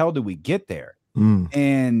how the hell do we get there?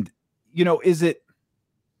 And, you know, is it,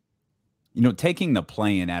 you know, taking the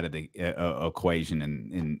play-in out of the equation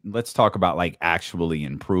and let's talk about like actually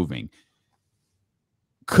improving.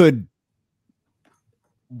 Could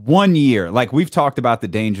 1 year, like we've talked about the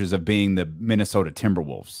dangers of being the Minnesota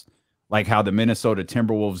Timberwolves, like how the Minnesota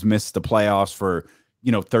Timberwolves missed the playoffs for,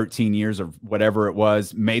 you know, 13 years or whatever it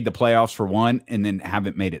was, made the playoffs for one, and then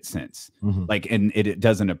haven't made it since. Like, and it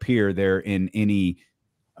doesn't appear they're in any,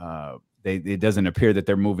 it doesn't appear that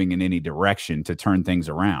they're moving in any direction to turn things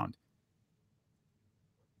around.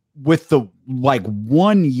 With the like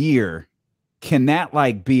 1 year, can that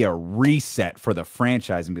like be a reset for the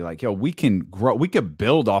franchise and be like, yo, we can grow, we could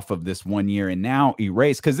build off of this 1 year and now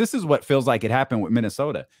erase? Because this is what feels like it happened with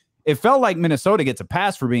Minnesota. It felt like Minnesota gets a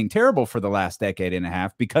pass for being terrible for the last decade and a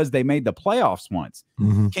half because they made the playoffs once.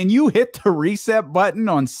 Can you hit the reset button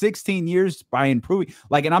on 16 years by improving?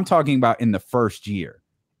 Like, and I'm talking about in the first year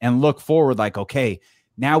and look forward like, okay,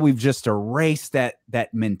 now we've just erased that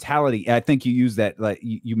mentality. I think you used that, like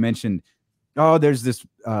you mentioned, oh, there's this,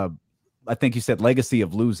 I think you said legacy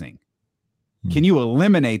of losing. Can you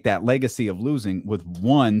eliminate that legacy of losing with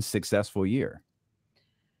one successful year?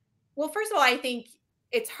 Well, first of all, I think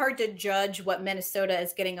it's hard to judge what Minnesota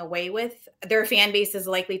is getting away with. Their fan base is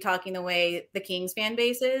likely talking the way the Kings fan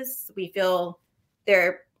base is. We feel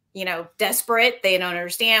they're, you know, desperate. They don't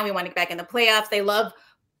understand. We want to get back in the playoffs. They love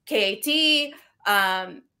KAT.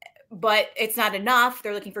 But it's not enough.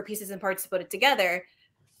 They're looking for pieces and parts to put it together.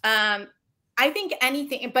 I think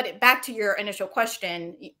anything, but back to your initial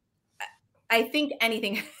question, I think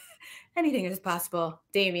anything is possible,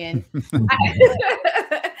 Damian.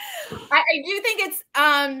 I do think it's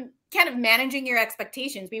kind of managing your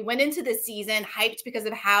expectations. We went into the season hyped because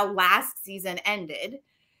of how last season ended.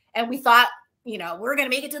 And we thought, you know, we're going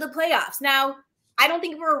to make it to the playoffs. Now, I don't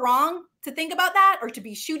think we're wrong to think about that or to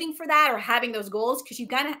be shooting for that or having those goals, because you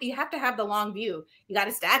have to have the long view. You got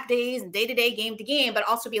to stack days and day to day, game to game, but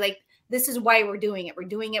also be like, this is why we're doing it. We're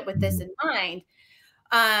doing it with this in mind.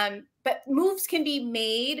 But moves can be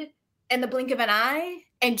made in the blink of an eye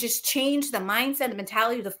and just change the mindset, the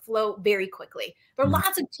mentality, the flow very quickly. There are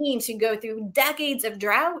lots of teams who go through decades of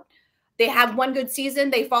drought. They have one good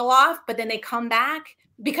season, they fall off, but then they come back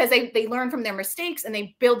because they learn from their mistakes and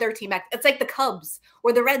they build their team back. It's like the Cubs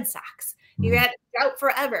or the Red Sox. You had drought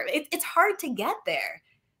forever. It's hard to get there.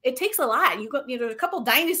 It takes a lot. There's a couple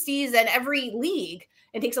dynasties in every league.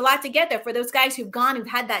 It takes a lot to get there. For those guys who've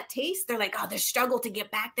had that taste, they're like, oh, the struggle to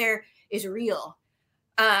get back there is real.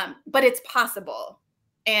 But it's possible.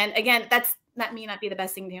 And again, that may not be the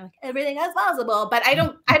best thing to do. Like, everything is possible. But I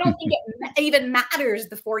don't think it even matters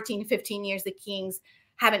the 14, 15 years the Kings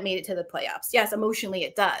haven't made it to the playoffs. Yes, emotionally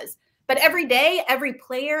it does. But every day, every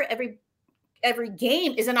player, every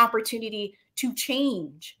game is an opportunity to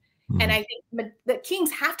change. And I think the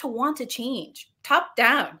Kings have to want to change, top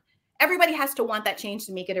down. Everybody has to want that change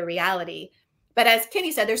to make it a reality. But as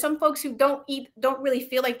Kenny said, there's some folks who don't really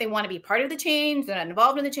feel like they want to be part of the change. They're not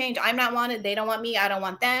involved in the change. I'm not wanted. They don't want me. I don't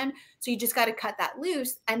want them. So you just got to cut that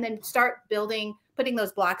loose and then start putting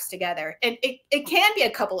those blocks together. And it can be a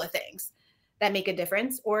couple of things that make a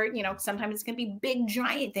difference, or, you know, sometimes it's going to be big,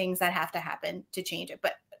 giant things that have to happen to change it.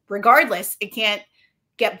 But regardless, it can't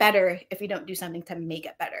get better if you don't do something to make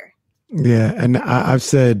it better. Yeah. And I've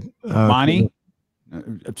said, Monty,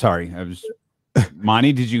 sorry,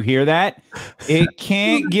 Monty, did you hear that? It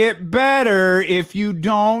can't get better if you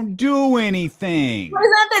don't do anything. Well, is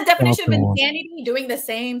that the definition of insanity? Doing the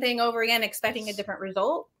same thing over again, expecting a different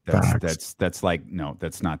result? That's like, no,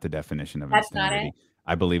 that's not the definition of insanity. Not it.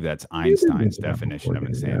 I believe that's Einstein's definition of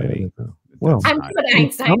insanity. Well,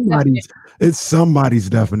 it's somebody's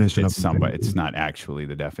definition. It's not actually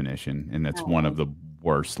the definition, and that's one of the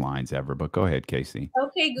worst lines ever. But go ahead, Casey.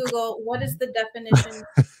 Okay, Google, what is the definition?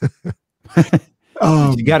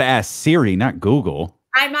 You got to ask Siri, not Google.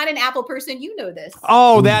 I'm not an Apple person. You know this.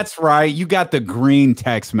 Oh, that's right. You got the green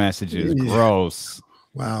text messages. Yeah. Gross.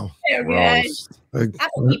 Wow. Gross.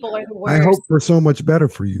 Apple people are the worst. I hope for so much better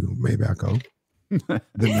for you, Maybach.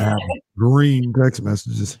 Than have green text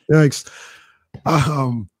messages. Thanks.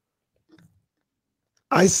 I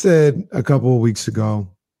said a couple of weeks ago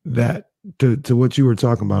that to what you were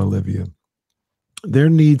talking about, Olivia, there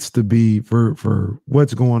needs to be for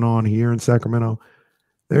what's going on here in Sacramento,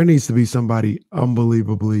 there needs to be somebody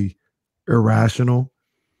unbelievably irrational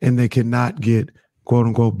and they cannot get quote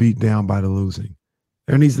unquote beat down by the losing.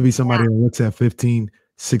 There needs to be somebody that looks at 15,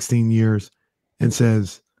 16 years and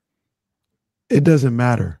says, it doesn't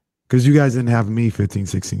matter because you guys didn't have me 15,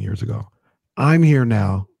 16 years ago. I'm here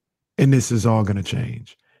now, and this is all going to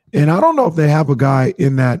change. And I don't know if they have a guy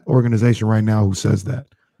in that organization right now who says that.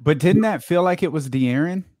 But didn't that feel like it was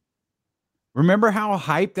De'Aaron? Remember how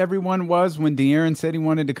hyped everyone was when De'Aaron said he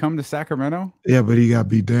wanted to come to Sacramento? Yeah, but he got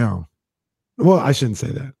beat down. Well, I shouldn't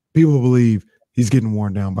say that. People believe he's getting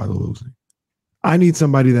worn down by the losing. I need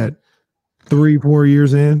somebody that 3-4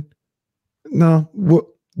 years in, no,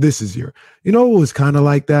 this is your. You know what was kind of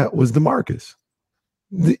like that was DeMarcus.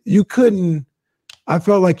 You couldn't, I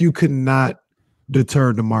felt like you could not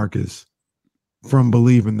deter DeMarcus from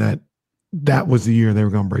believing that that was the year they were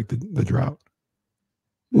going to break the drought.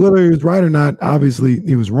 Whether he was right or not, obviously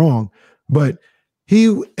he was wrong, but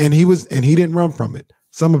he didn't run from it.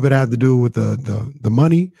 Some of it had to do with the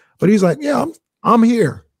money, but he's like, yeah, I'm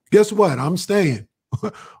here. Guess what? I'm staying.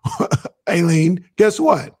 Aileen, guess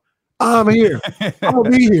what? I'm here. I'm gonna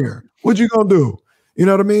be here. What you gonna do? You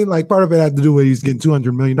know what I mean? Like part of it had to do with he's getting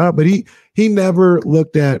 $200 million, but he never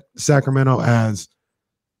looked at Sacramento as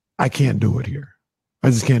I can't do it here. I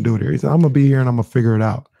just can't do it here. He said, I'm gonna be here and I'm gonna figure it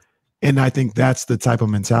out. And I think that's the type of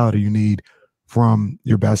mentality you need from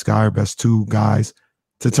your best guy or best two guys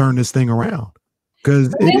to turn this thing around.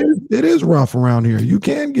 Because it is rough around here. You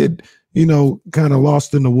can get, kind of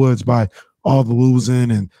lost in the woods by all the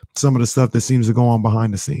losing and some of the stuff that seems to go on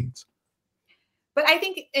behind the scenes. But I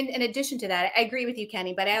think in addition to that, I agree with you,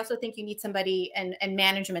 Kenny, but I also think you need somebody and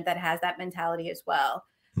management that has that mentality as well.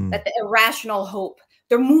 That the irrational hope.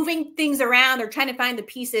 They're moving things around. They're trying to find the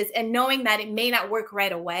pieces and knowing that it may not work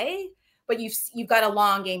right away, but you've got a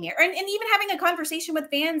long game here. And even having a conversation with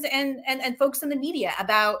fans and folks in the media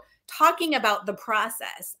about talking about the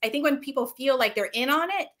process. I think when people feel like they're in on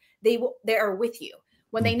it, they are with you.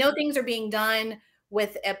 When they know things are being done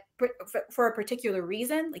for a particular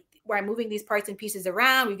reason, like where I'm moving these parts and pieces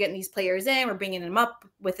around, we're getting these players in, we're bringing them up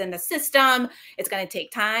within the system. It's going to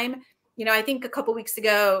take time. I think a couple weeks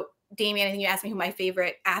ago, Damian, I think you asked me who my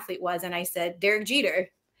favorite athlete was, and I said Derek Jeter.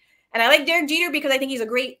 And I like Derek Jeter because I think he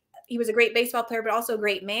was a great baseball player, but also a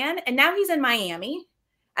great man. And now he's in Miami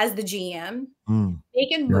as the GM,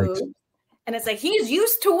 making moves. And it's like he's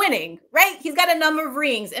used to winning, right? He's got a number of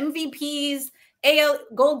rings, MVPs, AL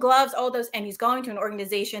Gold Gloves, all those, and he's going to an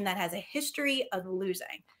organization that has a history of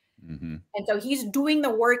losing. And so he's doing the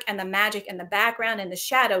work and the magic in the background and the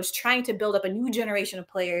shadows, trying to build up a new generation of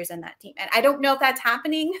players in that team. And I don't know if that's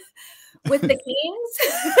happening with the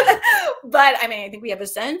Kings, but I mean, I think we have a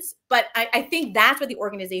sense, but I think that's what the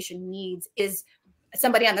organization needs is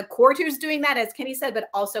somebody on the court who's doing that, as Kenny said, but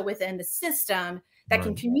also within the system that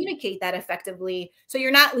can communicate that effectively. So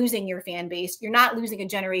you're not losing your fan base. You're not losing a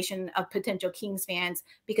generation of potential Kings fans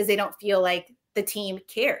because they don't feel like the team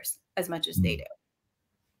cares as much as they do.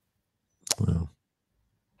 Well,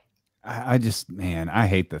 I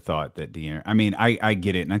hate the thought that De'Aaron, I mean, I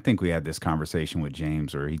get it. And I think we had this conversation with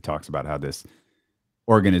James where he talks about how this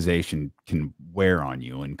organization can wear on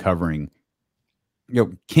you and covering,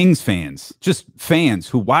 Kings fans, just fans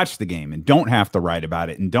who watch the game and don't have to write about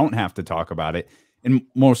it and don't have to talk about it. And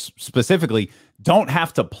most specifically, don't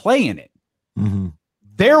have to play in it.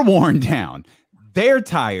 They're worn down. They're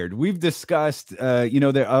tired. We've discussed,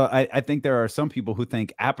 I think there are some people who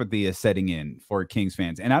think apathy is setting in for Kings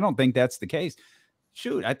fans, and I don't think that's the case.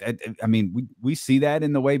 Shoot, I mean, we see that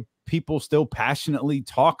in the way people still passionately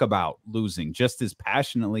talk about losing, just as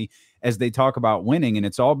passionately as they talk about winning, and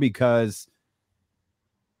it's all because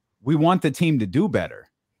we want the team to do better.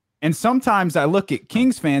 And sometimes I look at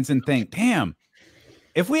Kings fans and think, damn,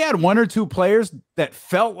 if we had one or two players that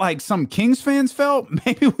felt like some Kings fans felt,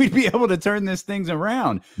 maybe we'd be able to turn this things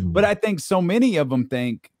around. But I think so many of them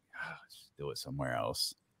think, let's do it somewhere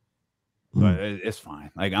else. But it's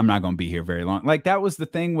fine. Like, I'm not going to be here very long. Like, that was the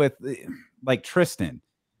thing with, like, Tristan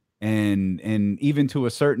and even to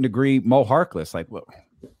a certain degree, Mo Harkless. Like, well,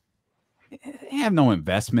 they have no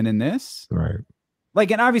investment in this. Right. Like,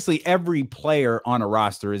 and obviously every player on a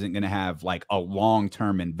roster isn't going to have like a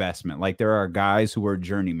long-term investment. Like, there are guys who are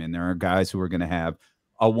journeymen. There are guys who are going to have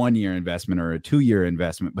a 1-year investment or a 2-year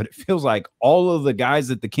investment, but it feels like all of the guys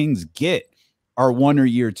that the Kings get are 1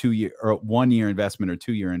 year, 2 year, or 1-year investment or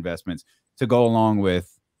 2-year investments to go along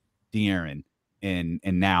with De'Aaron and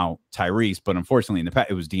now Tyrese. But unfortunately in the past,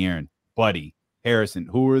 it was De'Aaron, Buddy, Harrison,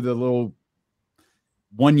 who were the little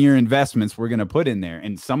 1-year investments we're going to put in there.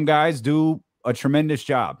 And some guys do a tremendous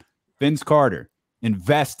job. Vince Carter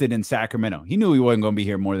invested in Sacramento. He knew he wasn't going to be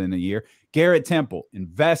here more than a year. Garrett Temple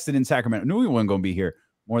invested in Sacramento. Knew he wasn't going to be here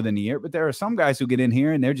more than a year. But there are some guys who get in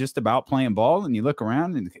here and they're just about playing ball, and you look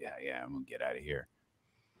around and yeah, I'm gonna get out of here.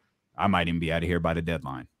 I might even be out of here by the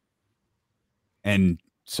deadline. And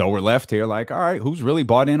so we're left here like, all right, who's really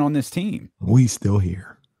bought in on this team? We still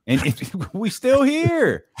here. And we still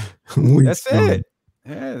here. That's it.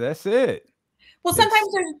 Yeah, that's it. Well, sometimes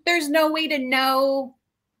there's no way to know.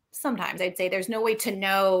 Sometimes I'd say there's no way to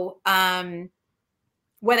know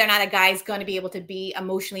whether or not a guy's going to be able to be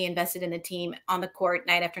emotionally invested in the team on the court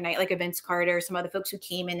night after night, like a Vince Carter, some other folks who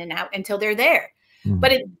came in and out until they're there. Mm-hmm.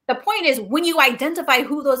 But the point is, when you identify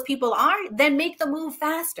who those people are, then make the move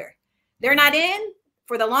faster. They're not in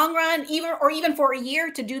for the long run, even for a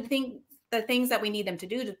year to do the things that we need them to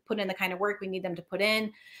do, to put in the kind of work we need them to put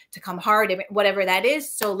in, to come hard, whatever that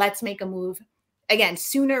is. So let's make a move again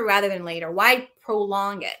sooner rather than later. Why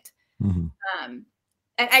prolong it? Mm-hmm.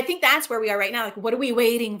 And I think that's where we are right now. Like, what are we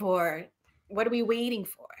waiting for? What are we waiting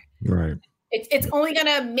for? Right. It's only going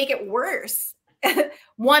to make it worse.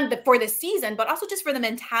 One, for the season, but also just for the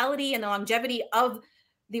mentality and the longevity of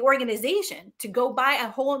the organization to go by a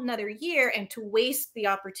whole another year and to waste the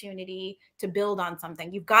opportunity to build on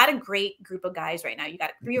something. You've got a great group of guys right now. You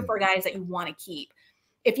got 3 or 4 guys that you want to keep.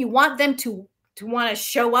 If you want them to want to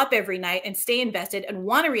show up every night and stay invested and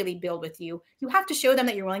want to really build with you, you have to show them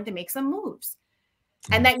that you're willing to make some moves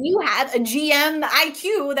and that you have a GM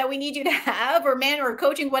IQ that we need you to have, or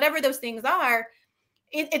coaching, whatever those things are.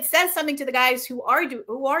 It says something to the guys who are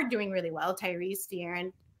doing really well, Tyrese,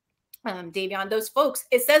 De'Aaron, Davion, those folks.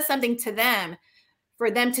 It says something to them for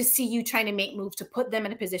them to see you trying to make moves to put them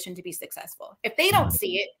in a position to be successful. If they don't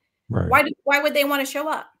see it, why would they want to show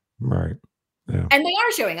up? Right. Yeah. And they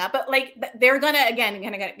are showing up, but like they're gonna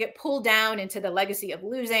get pulled down into the legacy of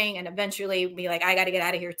losing, and eventually be like, I got to get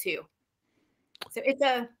out of here too. So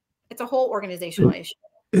it's a whole organizational issue.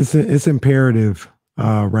 It's imperative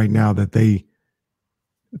right now that they,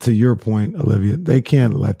 to your point, Olivia, they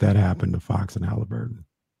can't let that happen to Fox and Halliburton.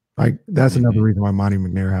 Like, that's another reason why Monty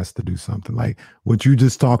McNair has to do something. Like what you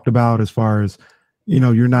just talked about, as far as,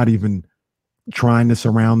 you're not even trying to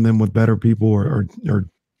surround them with better people or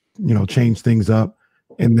change things up,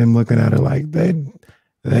 and then looking at it like they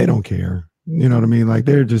don't care. You know what I mean? Like,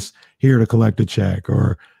 they're just here to collect a check,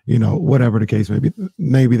 or, whatever the case may be.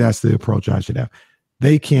 Maybe that's the approach I should have.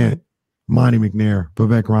 They can't, Monty McNair,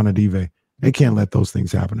 Vivek Ranadive, they can't let those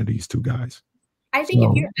things happen to these 2 guys. I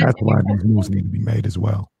think that's why these moves need to be made as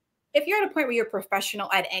well. If you're at a point where you're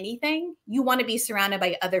professional at anything, you want to be surrounded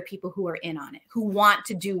by other people who are in on it, who want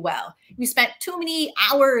to do well. You spent too many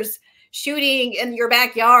hours shooting in your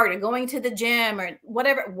backyard and going to the gym or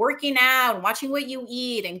whatever, working out and watching what you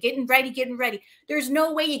eat and getting ready. There's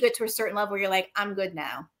no way you get to a certain level where you're like, I'm good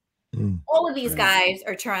now. All of these guys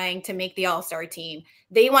are trying to make the all-star team.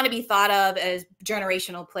 They want to be thought of as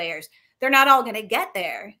generational players. They're not all going to get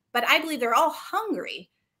there, but I believe they're all hungry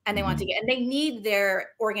and they want to get, and they need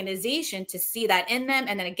their organization to see that in them.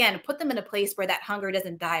 And then again, put them in a place where that hunger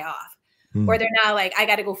doesn't die off, where they're now like, I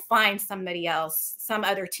got to go find somebody else, some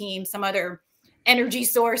other team, some other energy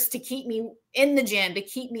source to keep me in the gym, to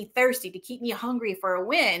keep me thirsty, to keep me hungry for a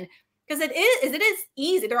win. Because it is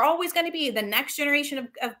easy. They're always going to be the next generation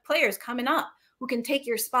of players coming up who can take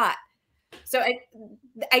your spot. So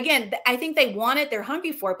I think they want it. They're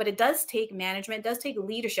hungry for it, but it does take management, it does take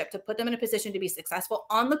leadership to put them in a position to be successful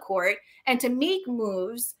on the court and to make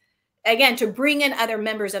moves, again, to bring in other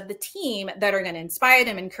members of the team that are going to inspire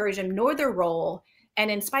them, encourage them, know their role,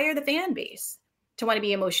 and inspire the fan base to want to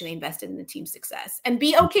be emotionally invested in the team's success and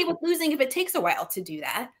be okay with losing if it takes a while to do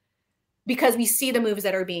that, because we see the moves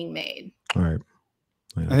that are being made. All right.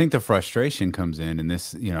 Yeah. I think the frustration comes in, and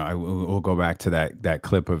this, we'll go back to that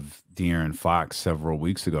clip of De'Aaron Fox several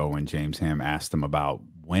weeks ago when James Ham asked him about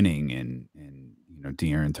winning, and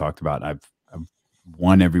De'Aaron talked about, I've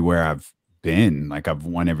won everywhere I've been. Like, I've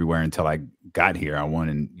won everywhere until I got here. I won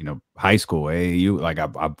in high school, AAU. Like,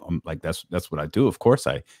 I'm like, that's what I do. Of course,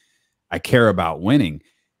 I care about winning.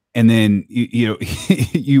 And then you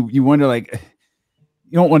wonder, like,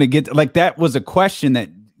 you don't want to get like, that was a question that,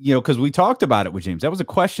 because we talked about it with James. That was a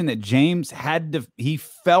question that James he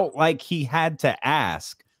felt like he had to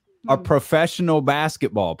ask a professional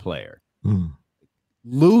basketball player.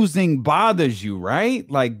 Losing bothers you, right?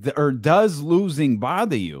 Like, or does losing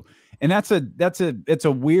bother you? And it's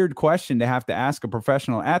a weird question to have to ask a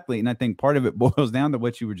professional athlete. And I think part of it boils down to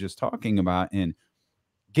what you were just talking about, and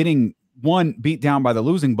getting beat down by the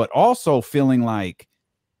losing, but also feeling like,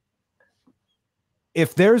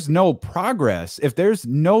 if there's no progress, if there's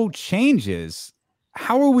no changes,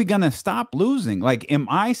 how are we going to stop losing? Like, am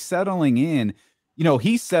I settling in you know,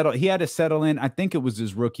 he had to settle in. I think it was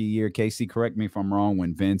his rookie year. Casey, correct me if I'm wrong,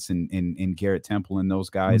 when Vince and Garrett Temple and those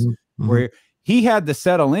guys were, he had to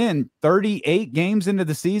settle in 38 games into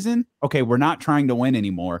the season. Okay, we're not trying to win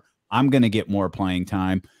anymore. I'm going to get more playing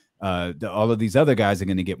time. All of these other guys are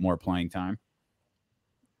going to get more playing time.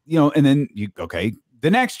 You know, and then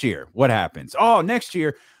the next year, what happens? Oh, next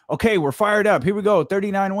year, okay, we're fired up. Here we go,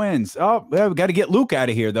 39 wins. Oh, well, we got to get Luke out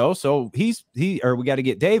of here though. So we got to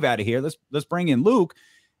get Dave out of here. Let's bring in Luke.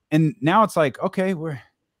 And now it's like, okay,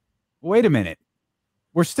 wait a minute.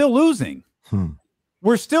 We're still losing.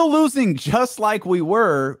 We're still losing just like we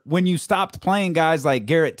were when you stopped playing guys like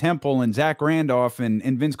Garrett Temple and Zach Randolph and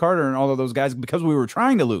Vince Carter and all of those guys because we were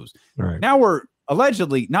trying to lose. Right. Now we're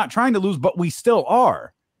allegedly not trying to lose, but we still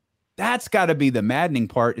are. That's got to be the maddening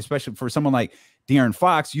part, especially for someone like De'Aaron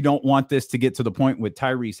Fox. You don't want this to get to the point with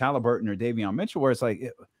Tyrese Halliburton or Davion Mitchell where it's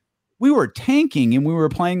like we were tanking and we were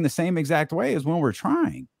playing the same exact way as when we're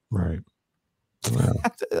trying. Right. Well,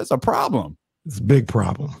 that's a problem. It's a big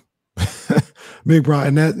problem. Big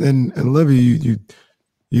problem. And Olivia,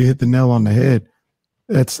 you hit the nail on the head.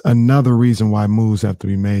 That's another reason why moves have to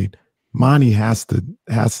be made. Monty has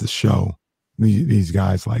to show these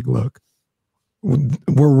guys like, look,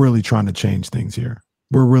 we're really trying to change things here.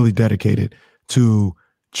 We're really dedicated to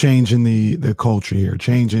changing the culture here,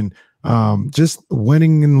 changing just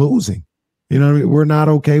winning and losing. You know what I mean? We're not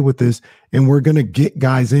okay with this. And we're going to get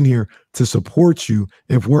guys in here to support you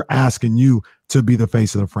if we're asking you to be the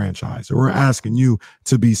face of the franchise, or we're asking you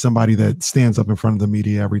to be somebody that stands up in front of the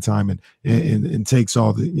media every time and takes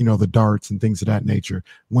all the, you know, the darts and things of that nature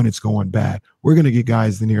when it's going bad. We're going to get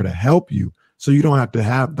guys in here to help you so you don't have to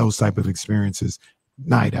have those type of experiences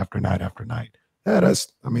night after night after night. Yeah,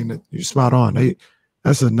 you're spot on.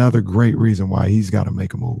 That's another great reason why he's got to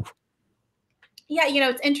make a move. Yeah, you know,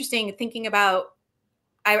 it's interesting thinking about,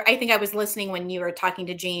 I think I was listening when you were talking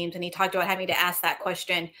to James and he talked about having to ask that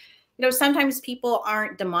question. You know, sometimes people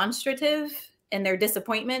aren't demonstrative in their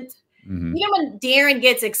disappointment. You know, when De'Aaron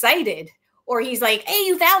gets excited or he's like, hey,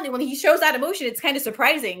 you found it, when he shows that emotion, it's kind of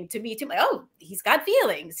surprising to me too. Like, oh, he's got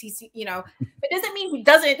feelings. He's, you know, it doesn't mean he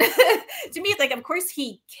doesn't. To me, it's like, of course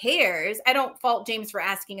he cares. I don't fault James for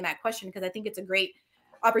asking that question because I think it's a great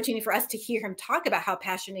opportunity for us to hear him talk about how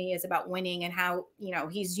passionate he is about winning and how, you know,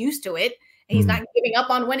 he's used to it and he's not giving up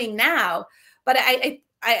on winning now. But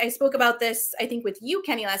I spoke about this, I think, with you,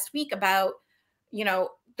 Kenny, last week about, you know,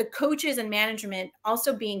 the coaches and management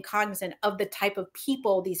also being cognizant of the type of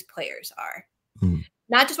people these players are.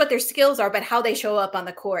 Not just what their skills are, but how they show up on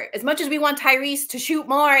the court. As much as we want Tyrese to shoot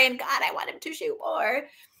more, and God, I want him to shoot more,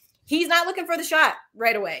 he's not looking for the shot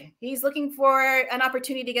right away. He's looking for an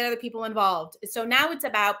opportunity to get other people involved. So now it's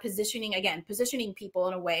about positioning people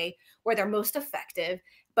in a way where they're most effective.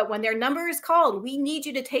 But when their number is called, we need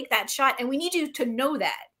you to take that shot. And we need you to know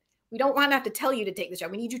that. We don't want to have to tell you to take the shot.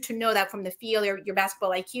 We need you to know that from the feel, your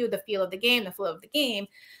basketball IQ, the feel of the game, the flow of the game.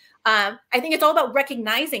 I think it's all about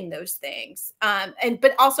recognizing those things.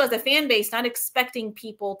 But also as a fan base, not expecting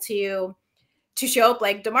people to show up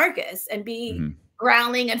like DeMarcus and be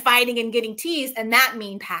growling and fighting and getting teased, and that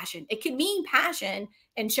mean passion. It could mean passion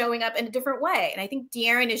and showing up in a different way. And I think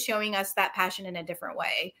De'Aaron is showing us that passion in a different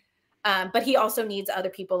way. But he also needs other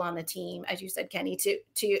people on the team, as you said, Kenny,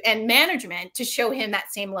 and management to show him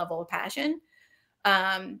that same level of passion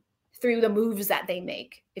through the moves that they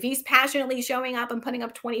make. If he's passionately showing up and putting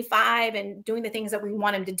up 25 and doing the things that we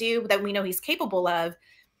want him to do, that we know he's capable of,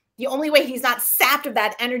 the only way he's not sapped of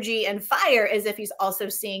that energy and fire is if he's also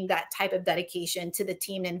seeing that type of dedication to the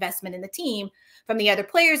team, investment in the team from the other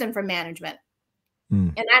players and from management.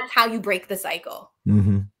 And that's how you break the cycle.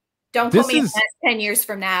 Don't put me in 10 years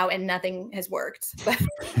from now and nothing has worked. But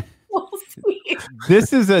we'll see.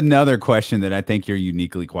 This is another question that I think you're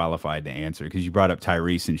uniquely qualified to answer because you brought up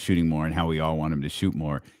Tyrese and shooting more and how we all want him to shoot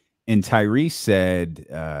more. And Tyrese said,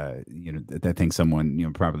 you know, I think someone, you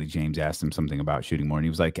know, probably James asked him something about shooting more. And he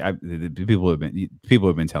was like, people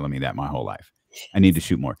have been telling me that my whole life. I need to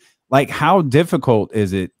shoot more. Like, how difficult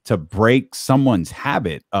is it to break someone's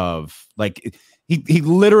habit of, like, he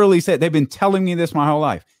literally said, they've been telling me this my whole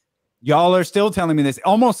life. Y'all are still telling me this,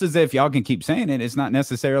 almost as if y'all can keep saying it. It's not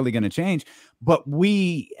necessarily going to change, but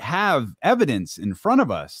we have evidence in front of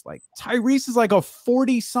us. Like, Tyrese is like a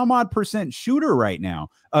 40-some-odd% shooter right now,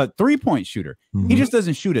 a 3-point shooter. He just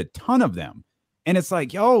doesn't shoot a ton of them. And it's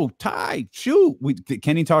like, yo, Ty, shoot.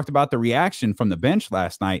 Kenny talked about the reaction from the bench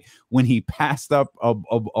last night when he passed up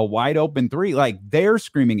a wide open 3. Like, they're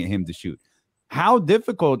screaming at him to shoot. How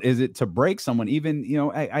difficult is it to break someone, even, you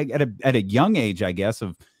know, at a young age, I guess,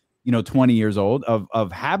 of, you know, 20 years old,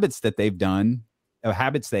 of habits that they've done, of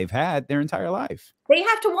habits they've had their entire life? They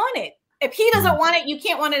have to want it. if he doesn't want it, you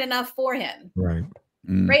can't want it enough for him. Right.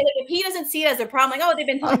 Right. Like if he doesn't see it as a problem, like, oh, they've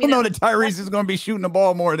been telling me. I don't know that Tyrese is going to be shooting the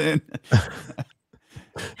ball more than.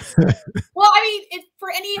 Well, I mean, it's for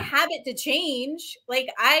any habit to change. Like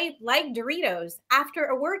I like Doritos after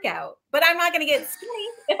a workout, but I'm not going to get skinny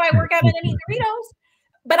if I work out and eat Doritos.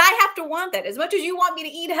 But I have to want that. As much as you want me to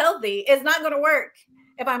eat healthy, it's not going to work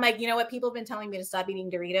if I'm like, you know what? People have been telling me to stop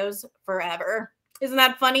eating Doritos forever. Isn't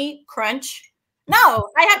that funny? Crunch. No,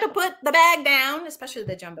 I have to put the bag down, especially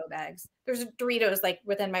the jumbo bags. There's Doritos like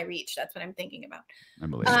within my reach. That's what I'm thinking about. I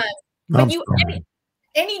believe but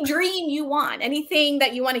any dream you want, anything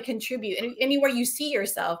that you want to contribute, anywhere you see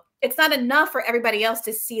yourself, it's not enough for everybody else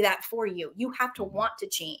to see that for you. You have to want to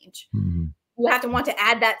change. Mm-hmm. You have to want to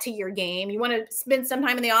add that to your game. You want to spend some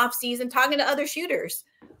time in the off season talking to other shooters,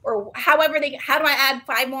 or however how do I add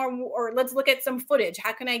 5 more, or let's look at some footage.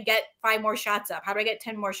 How can I get 5 more shots up? How do I get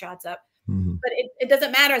 10 more shots up? Mm-hmm. But it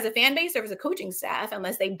doesn't matter as a fan base or as a coaching staff,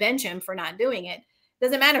 unless they bench him for not doing it.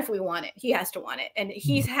 Doesn't matter if we want it. He has to want it. And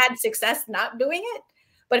he's had success not doing it.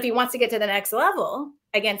 But if he wants to get to the next level,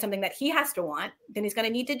 again, something that he has to want, then he's going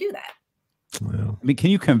to need to do that. Well, I mean, can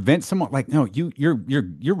you convince someone like, no, you're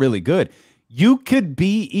really good. You could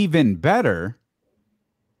be even better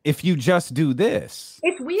if you just do this.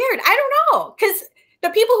 It's weird. I don't know. Because the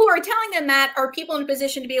people who are telling them that are people in a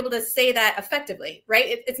position to be able to say that effectively,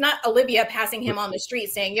 right? It's not Olivia passing him on the street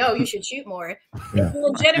saying, yo, you should shoot more. Yeah. It's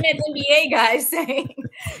legitimate NBA guys saying,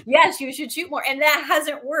 yes, you should shoot more. And that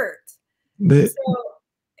hasn't worked. So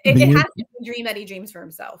it has to be a dream that he dreams for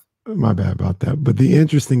himself. My bad about that. But the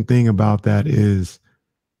interesting thing about that is,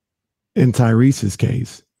 in Tyrese's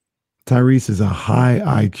case, Tyrese is a high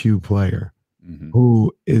IQ player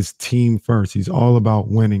who is team first. He's all about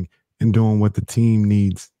winning and doing what the team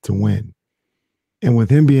needs to win. And with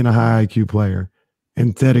him being a high IQ player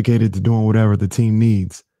and dedicated to doing whatever the team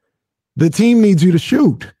needs you to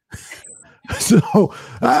shoot. So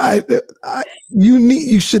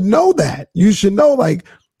you should know that. You should know, like,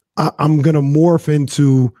 I'm going to morph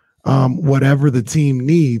into whatever the team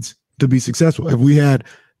needs to be successful. If we had,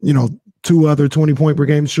 2 other 20-point per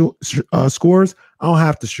game scores, I don't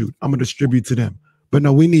have to shoot. I'm going to distribute to them. But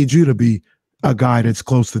no, we need you to be a guy that's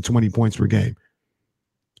close to 20 points per game.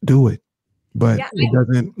 Do it. But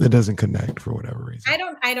it doesn't connect for whatever reason.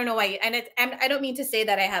 I don't know why. And I don't mean to say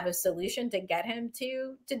that I have a solution to get him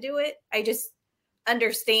to do it. I just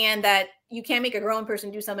understand that you can't make a grown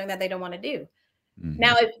person do something that they don't want to do.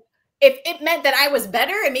 Now, if it meant that I was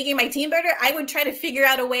better and making my team better, I would try to figure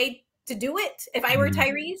out a way to do it if I were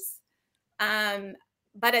Tyrese.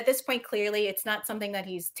 But at this point, clearly, it's not something that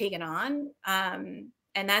he's taken on.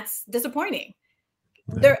 And that's disappointing.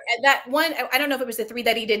 That one, I don't know if it was the 3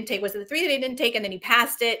 that he didn't take. Was it the 3 that he didn't take, and then he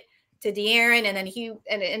passed it to De'Aaron, and then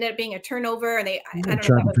and it ended up being a turnover, and I don't know.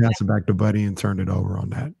 Tried to pass it back to Buddy and turned it over on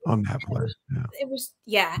that play. It was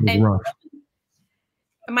and rough.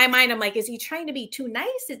 In my mind, I'm like, is he trying to be too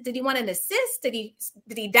nice? Did he want an assist? Did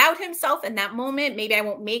he doubt himself in that moment? Maybe I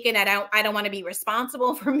won't make it. I don't want to be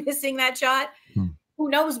responsible for missing that shot. Who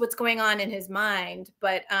knows what's going on in his mind?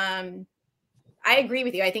 But I agree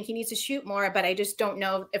with you. I think he needs to shoot more, but I just don't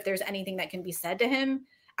know if there's anything that can be said to him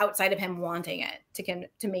outside of him wanting it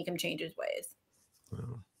to make him change his ways.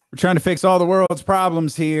 We're trying to fix all the world's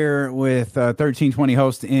problems here with 1320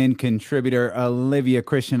 host and contributor Olivia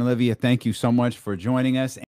Christian. Olivia, thank you so much for joining us.